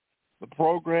used the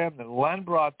program that Len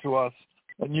brought to us,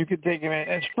 and you can take it.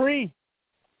 It's free.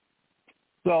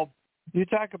 So you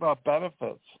talk about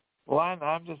benefits. Len,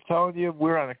 I'm just telling you,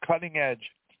 we're on a cutting edge.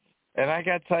 And I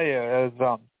got to tell you, as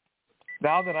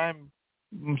now that I'm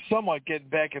somewhat getting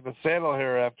back in the saddle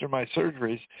here after my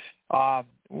surgeries,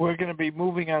 we're going to be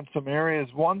moving on some areas.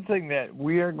 One thing that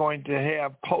we are going to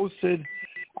have posted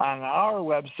on our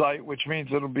website, which means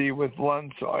it'll be with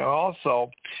Len also,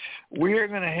 we are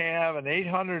going to have an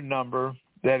 800 number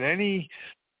that any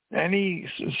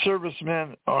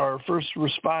serviceman or first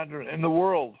responder in the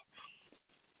world,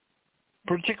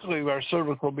 particularly our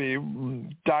service will be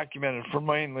documented for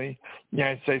mainly the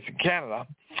United States and Canada,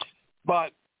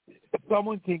 but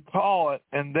someone can call it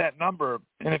and that number,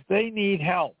 and if they need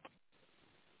help,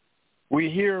 we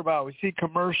see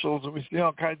commercials and we see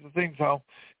all kinds of things, how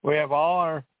we have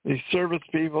all these service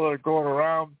people that are going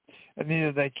around, and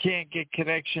either they can't get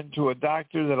connection to a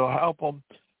doctor that'll help them,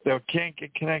 they can't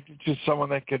get connected to someone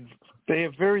they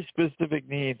have very specific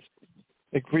needs.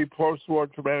 It could be post-war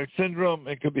traumatic syndrome,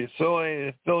 it could be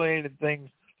affiliated things,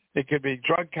 it could be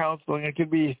drug counseling, it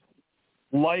could be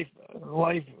life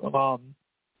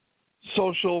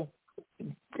social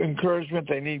encouragement.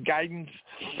 They need guidance,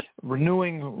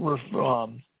 renewing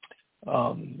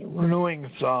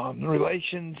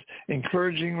relations,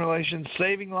 encouraging relations,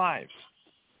 saving lives.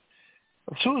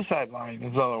 A suicide line,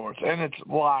 in other words, and it's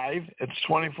live. It's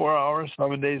 24 hours,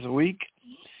 7 days a week.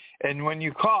 And when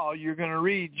you call, you're going to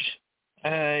reach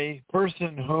a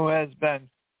person who has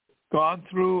gone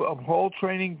through a whole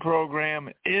training program,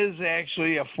 is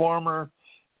actually a former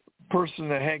person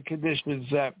that had conditions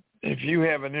that if you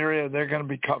have an area, they're going to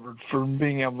be covered for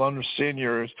being able to understand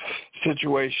your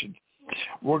situation.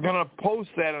 We're going to post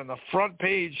that on the front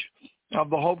page of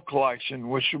the Hope Collection,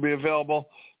 which will be available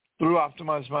through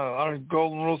Optimize My our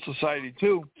Golden Rule Society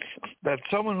too, that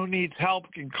someone who needs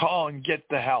help can call and get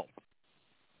the help.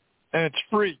 And it's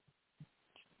free.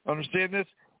 Understand this?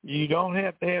 You don't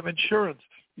have to have insurance.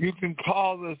 You can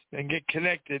call this and get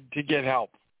connected to get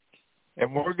help.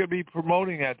 And we're going to be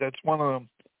promoting that. That's one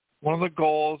of the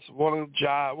goals, one of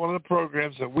the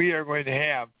programs that we are going to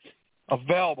have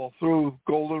available through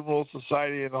Golden Rule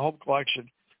Society and the Hope Collection.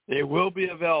 It will be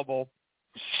available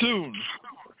soon.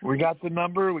 We got the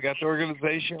number, we got the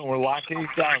organization, and we're locking it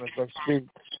down as I speak.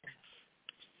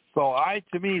 So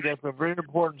to me, that's a very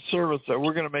important service that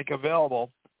we're going to make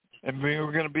available, and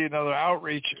we're going to be another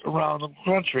outreach around the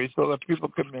country so that people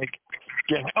can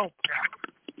get help.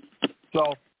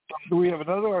 So we have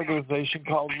another organization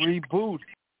called Reboot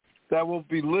that will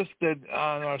be listed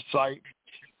on our site.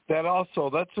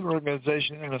 That's an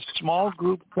organization in a small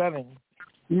group setting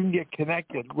you can get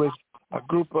connected with a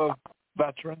group of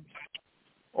veterans,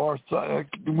 or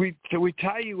we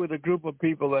tie you with a group of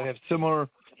people that have similar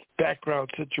background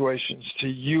situations to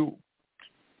you,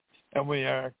 and we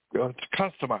are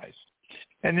customized.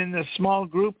 And in this small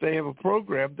group, they have a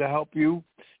program to help you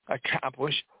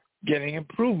accomplish getting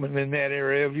improvement in that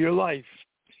area of your life.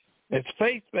 It's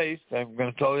faith-based. I'm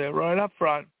going to tell you that right up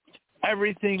front.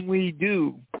 Everything we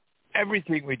do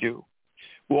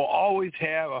will always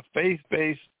have a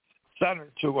faith-based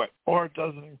center to it, or it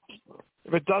doesn't.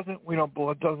 If it doesn't, we don't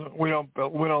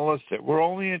list it. We're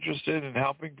only interested in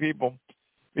helping people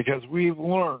because we've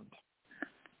learned,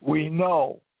 we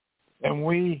know, and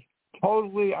we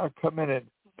totally are committed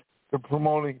to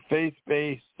promoting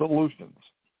faith-based solutions.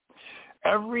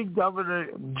 Every governor,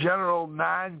 general,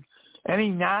 any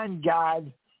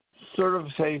non-God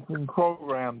certification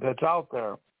program that's out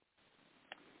there,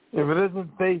 if it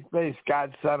isn't faith-based,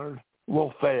 God-centered,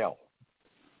 will fail.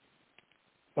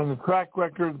 And the track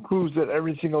record proves it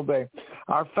every single day.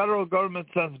 Our federal government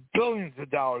spends billions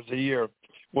of dollars a year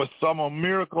with some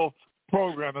miracle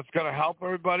program that's going to help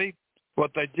everybody.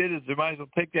 What they did is they might as well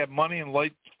take that money and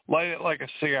light it like a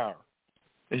cigar.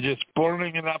 They're just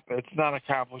burning it up. It's not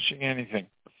accomplishing anything.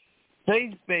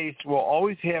 Faith-based will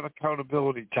always have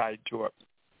accountability tied to it.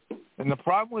 And the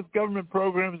problem with government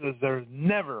programs is there's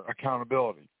never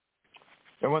accountability.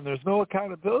 And when there's no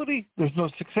accountability, there's no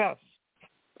success.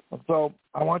 And so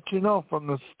I want you to know from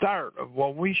the start of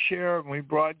what we share and we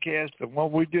broadcast and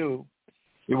what we do,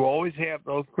 you will always have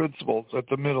those principles at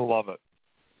the middle of it.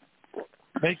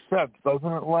 Makes sense, doesn't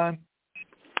it, Len?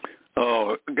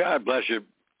 Oh, God bless you,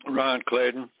 Ron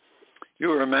Clayton.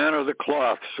 You are a man of the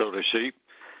cloth, so to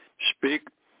speak,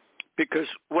 because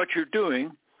what you're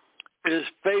doing is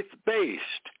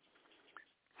faith-based.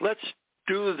 Let's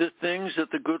do the things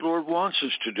that the good Lord wants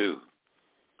us to do.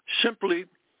 Simply,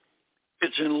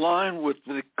 it's in line with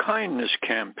the kindness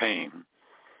campaign.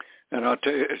 And I'll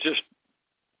tell you, it's just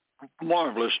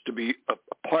marvelous to be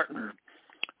a partner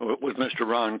with Mr.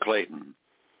 Ron Clayton.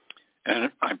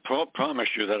 And I promise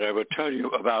you that I would tell you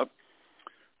about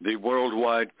the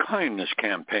Worldwide Kindness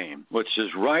Campaign, which is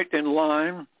right in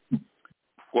line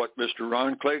what Mr.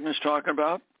 Ron Clayton is talking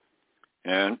about.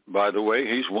 And by the way,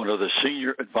 he's one of the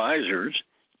senior advisors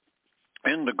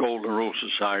in the Golden Rule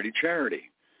Society charity,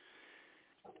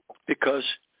 because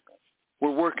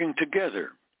we're working together.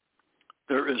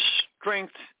 There is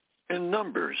strength in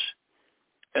numbers.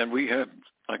 And we have,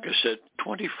 like I said,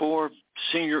 24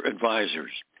 senior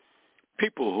advisors,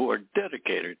 people who are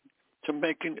dedicated to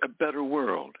making a better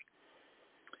world.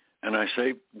 And I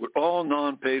say we're all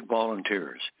non-paid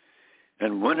volunteers.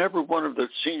 And whenever one of the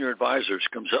senior advisors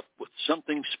comes up with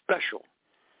something special,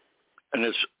 and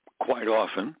it's quite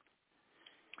often,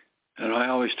 and I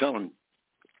always tell them,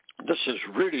 this is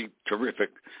really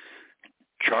terrific,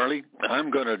 Charlie,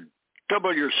 I'm going to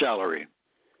double your salary.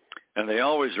 And they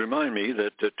always remind me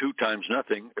that 2 times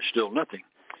nothing is still nothing.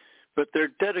 But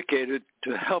they're dedicated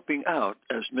to helping out,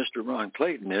 as Mr. Ron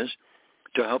Clayton is,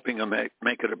 to helping them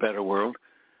make it a better world,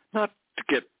 not to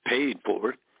get paid for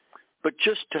it, but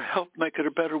just to help make it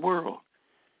a better world.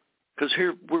 Because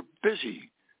here we're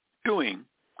busy doing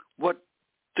what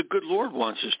the good Lord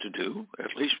wants us to do.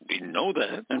 At least we know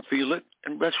that and feel it,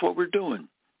 and that's what we're doing.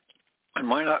 And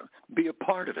why not be a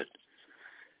part of it?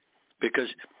 Because,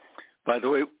 by the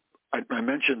way, I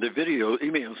mentioned the video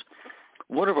emails.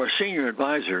 One of our senior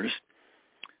advisors,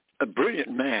 a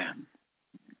brilliant man,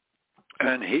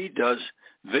 and he does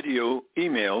video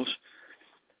emails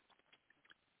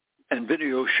and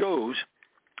video shows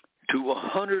to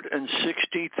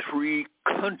 163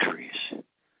 countries.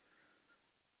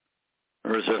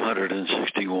 Or is it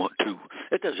 161?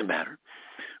 It doesn't matter.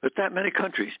 But that many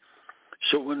countries.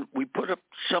 So when we put up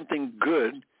something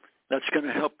good that's going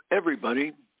to help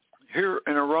everybody here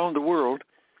and around the world,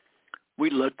 we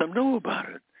let them know about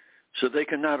it. So they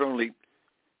can not only,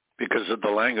 because of the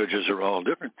languages are all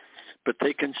different, but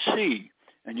they can see,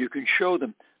 and you can show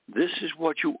them, this is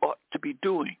what you ought to be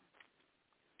doing,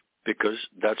 because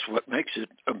that's what makes it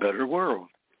a better world.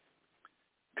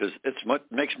 Because it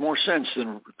makes more sense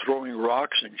than throwing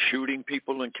rocks and shooting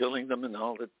people and killing them and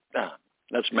all that.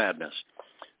 That's madness.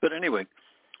 But anyway,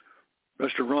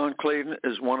 Mr. Ron Clayton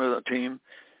is one of the team,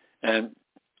 and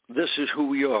this is who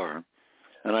we are.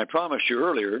 And I promised you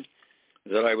earlier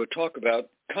that I would talk about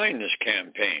kindness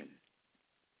campaign.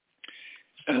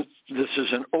 And this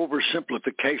is an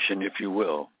oversimplification, if you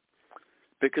will,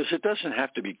 because it doesn't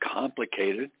have to be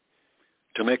complicated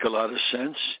to make a lot of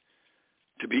sense,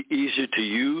 to be easy to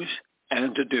use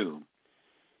and to do.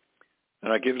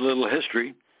 And I give a little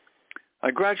history. I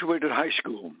graduated high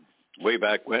school way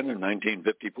back when in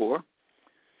 1954,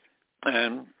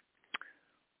 And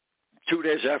 2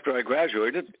 days after I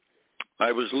graduated,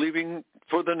 I was leaving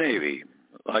for the Navy.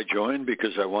 I joined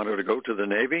because I wanted to go to the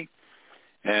Navy,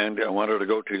 and I wanted to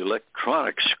go to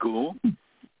electronics school, and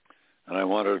I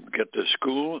wanted to get to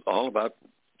school all about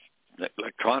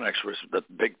electronics was the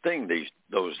big thing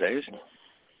those days.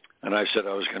 And I said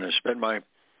I was going to spend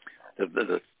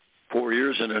the 4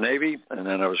 years in the Navy, and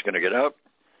then I was going to get out,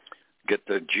 get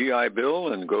the GI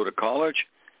Bill, and go to college,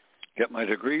 get my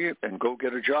degree, and go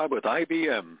get a job with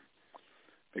IBM,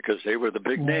 because they were the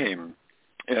big name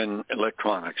in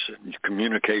electronics and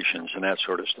communications and that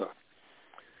sort of stuff.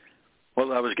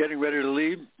 Well, I was getting ready to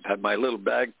leave, had my little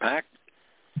bag packed,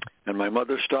 and my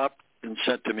mother stopped and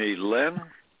said to me, "Len,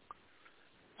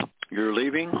 you're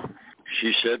leaving?"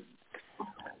 She said,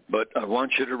 "But I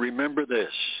want you to remember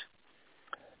this,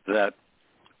 that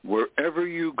wherever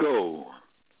you go,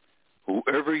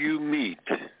 whoever you meet,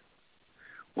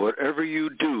 whatever you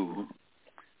do,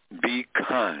 be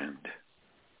kind."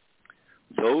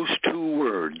 Those 2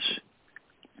 words,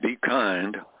 be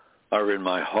kind, are in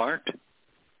my heart,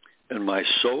 in my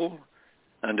soul,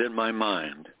 and in my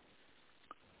mind.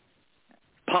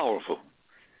 Powerful.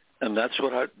 And that's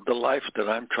the life that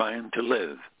I'm trying to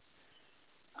live.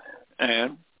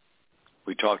 And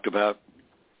we talked about,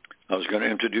 I was going to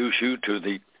introduce you to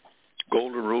the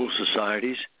Golden Rule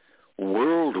Society's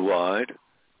worldwide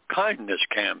kindness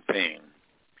campaign.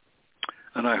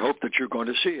 And I hope that you're going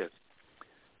to see it,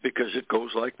 because it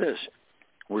goes like this.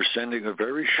 We're sending a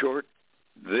very short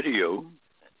video,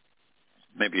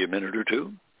 maybe a minute or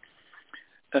 2,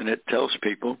 and it tells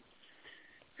people,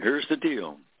 here's the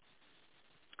deal.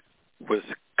 With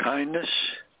kindness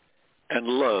and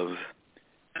love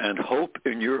and hope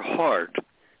in your heart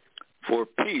for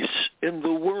peace in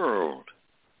the world,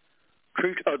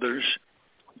 treat others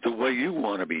the way you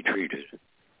want to be treated,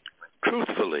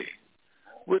 truthfully,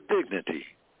 with dignity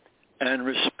and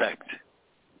respect.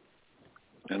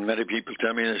 And many people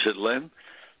tell me, they said, "Len,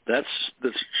 that's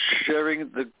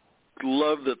sharing the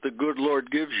love that the good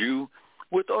Lord gives you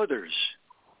with others."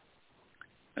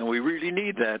 And we really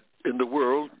need that in the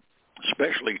world,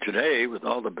 especially today with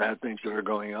all the bad things that are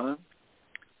going on.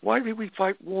 Why do we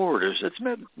fight wars? It's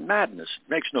madness. It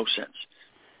makes no sense.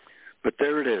 But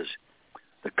there it is,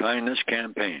 the kindness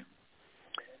campaign.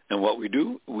 And what we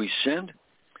do, we send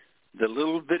the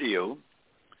little video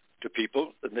to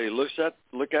people, and they look at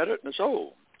it, and it's,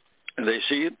 and they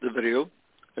see it, the video.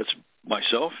 It's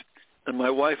myself and my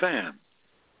wife, Ann.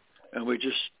 And we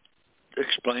just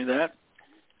explain that,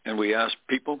 and we ask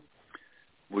people,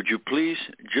 would you please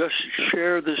just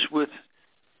share this with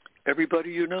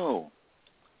everybody you know,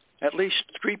 at least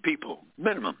 3 people,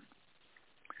 minimum.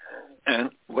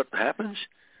 And what happens?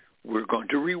 We're going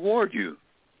to reward you,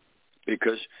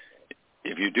 because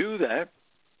if you do that,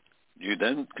 you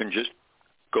then can just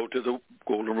go to the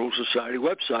Golden Rule Society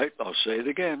website. I'll say it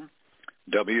again,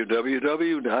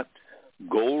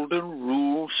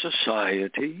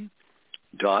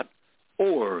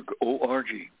 www.goldenrulesociety.org,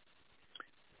 O-R-G.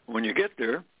 When you get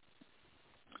there,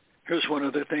 here's one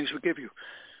of the things we give you.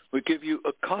 We give you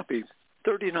a copy,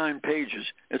 39 pages.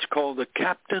 It's called the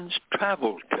Captain's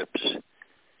Travel Tips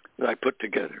that I put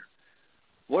together.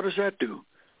 What does that do?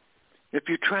 If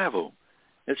you travel,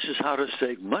 it says how to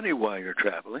save money while you're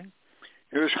traveling.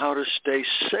 Here's how to stay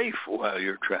safe while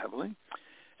you're traveling.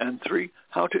 And 3,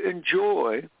 how to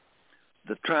enjoy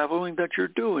the traveling that you're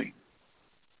doing,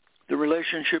 the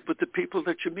relationship with the people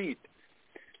that you meet.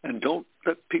 And don't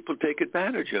let people take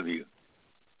advantage of you.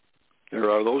 There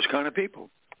are those kind of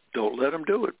people. Don't let them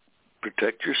do it.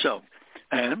 Protect yourself.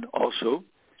 And also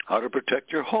how to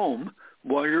protect your home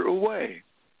while you're away.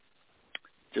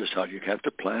 Just how you have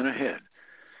to plan ahead.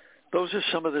 Those are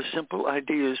some of the simple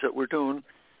ideas that we're doing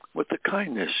with the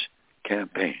kindness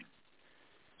campaign.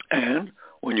 And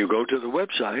when you go to the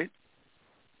website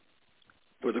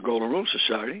for the Golden Rule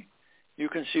Society, you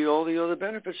can see all the other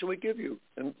benefits that we give you.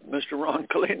 And Mr. Ron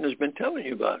Kaine has been telling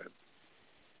you about it.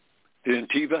 The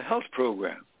Intiva Health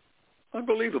Program.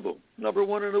 Unbelievable. Number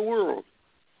 1 in the world.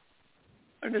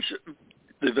 And it's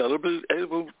available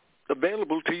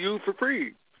to you for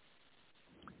free.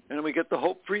 And we get the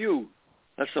Hope for You.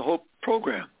 That's the Hope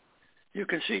program. You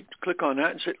can see, click on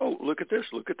that and say, oh, look at this,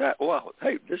 look at that. Wow,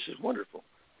 hey, this is wonderful.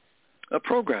 A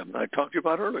program that I talked to you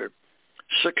about earlier.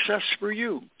 Success for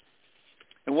You.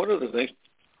 And one of the things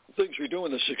we do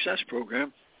in the Success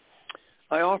program,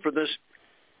 I offer this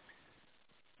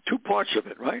 2 parts of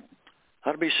it, right?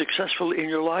 How to be successful in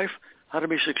your life, how to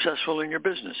be successful in your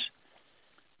business.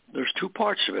 There's 2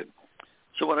 parts of it.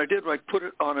 So what I did, I put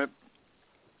it on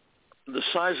the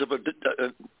size of a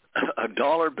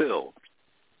dollar bill.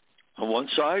 On one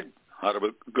side, how to have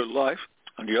a good life.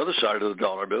 On the other side of the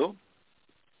dollar bill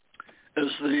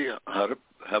is the how to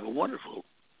have a wonderful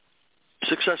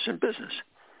success in business.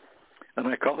 And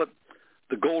I call it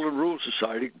the Golden Rule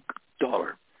Society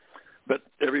dollar. But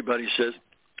everybody says,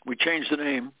 we changed the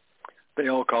name. They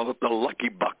all call it the Lucky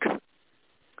Buck.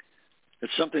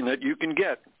 It's something that you can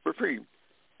get for free.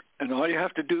 And all you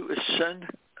have to do is send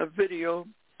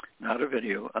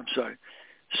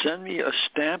send me a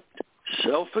stamped,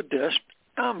 self-addressed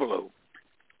envelope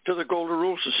to the Golden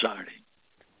Rule Society.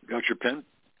 Got your pen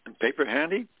and paper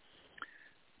handy?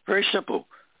 Very simple.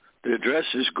 The address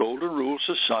is Golden Rule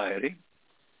Society,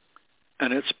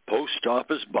 and it's Post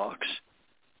Office Box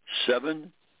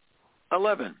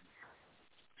 711,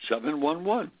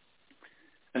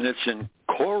 and it's in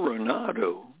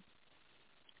Coronado,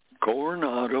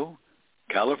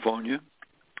 California,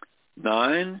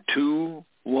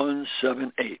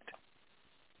 92178.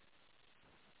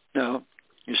 Now,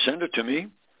 you send it to me.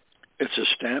 It's a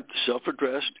stamped,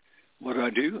 self-addressed. What I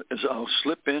do is I'll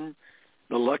slip in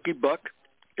the Lucky Buck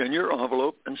in your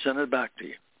envelope and send it back to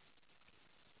you.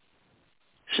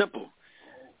 Simple.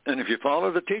 And if you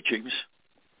follow the teachings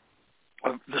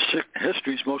of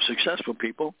history's most successful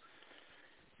people,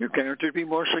 you're guaranteed to be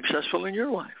more successful in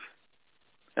your life.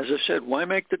 As I said, why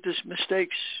make the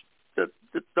mistakes that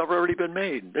have already been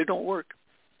made? They don't work.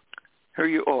 Here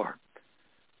you are.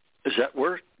 Is that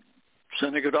worth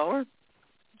sending $1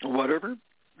 or whatever?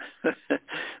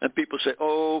 And people say,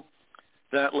 oh,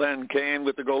 that Len Kaine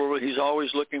with the gold, he's always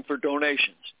looking for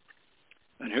donations.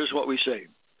 And here's what we say.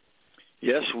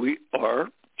 Yes, we are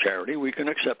charity. We can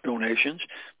accept donations,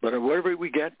 but whatever we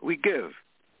get, we give.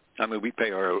 I mean, we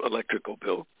pay our electrical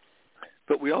bill,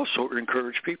 but we also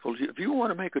encourage people, if you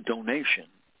want to make a donation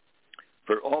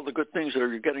for all the good things that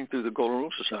you're getting through the Golden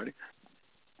Rule Society,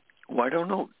 why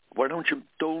don't you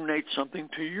donate something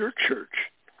to your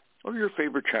church or your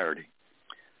favorite charity?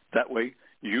 That way,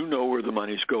 you know where the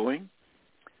money's going,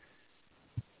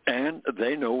 and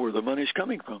they know where the money's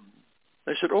coming from.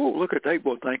 They said, oh, look at that.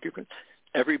 Well, thank you.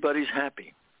 Everybody's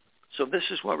happy. So this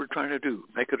is what we're trying to do,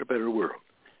 make it a better world.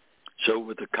 So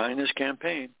with the kindness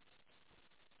campaign,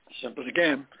 simple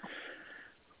again,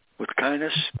 with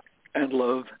kindness and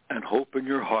love and hope in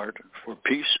your heart for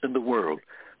peace in the world,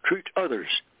 treat others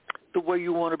the way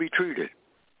you want to be treated,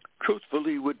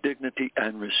 truthfully with dignity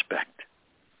and respect.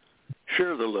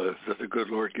 Share the love that the good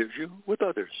Lord gives you with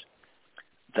others.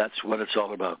 That's what it's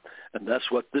all about. And that's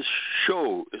what this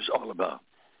show is all about.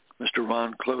 Mr.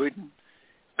 Ron Clayton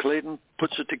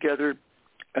puts it together,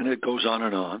 and it goes on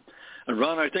and on. And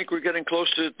Ron, I think we're getting close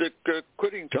to the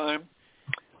quitting time.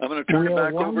 I'm going to turn it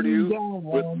back over to you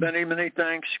with many, many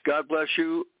thanks. God bless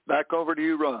you. Back over to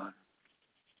you, Ron.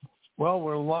 Well,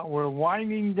 we're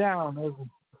winding down.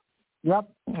 Yep,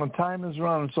 the time is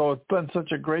running. So it's been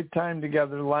such a great time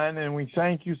together, Len, and we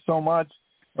thank you so much.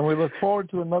 And we look forward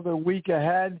to another week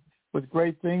ahead with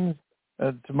great things.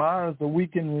 Tomorrow is the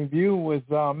Weekend Review with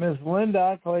Miss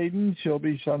Linda Clayton. She'll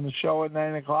be on the show at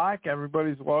 9 o'clock.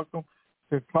 Everybody's welcome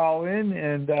to call in,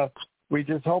 and we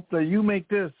just hope that you make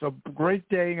this a great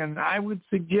day. And I would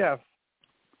suggest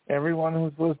everyone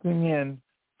who's listening in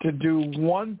to do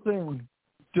one thing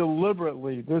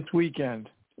deliberately this weekend,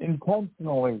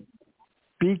 intentionally.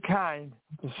 Be kind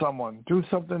to someone. Do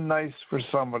something nice for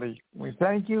somebody. We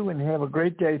thank you and have a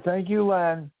great day. Thank you,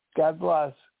 Len. God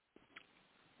bless.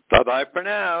 Bye-bye for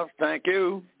now. Thank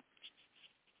you.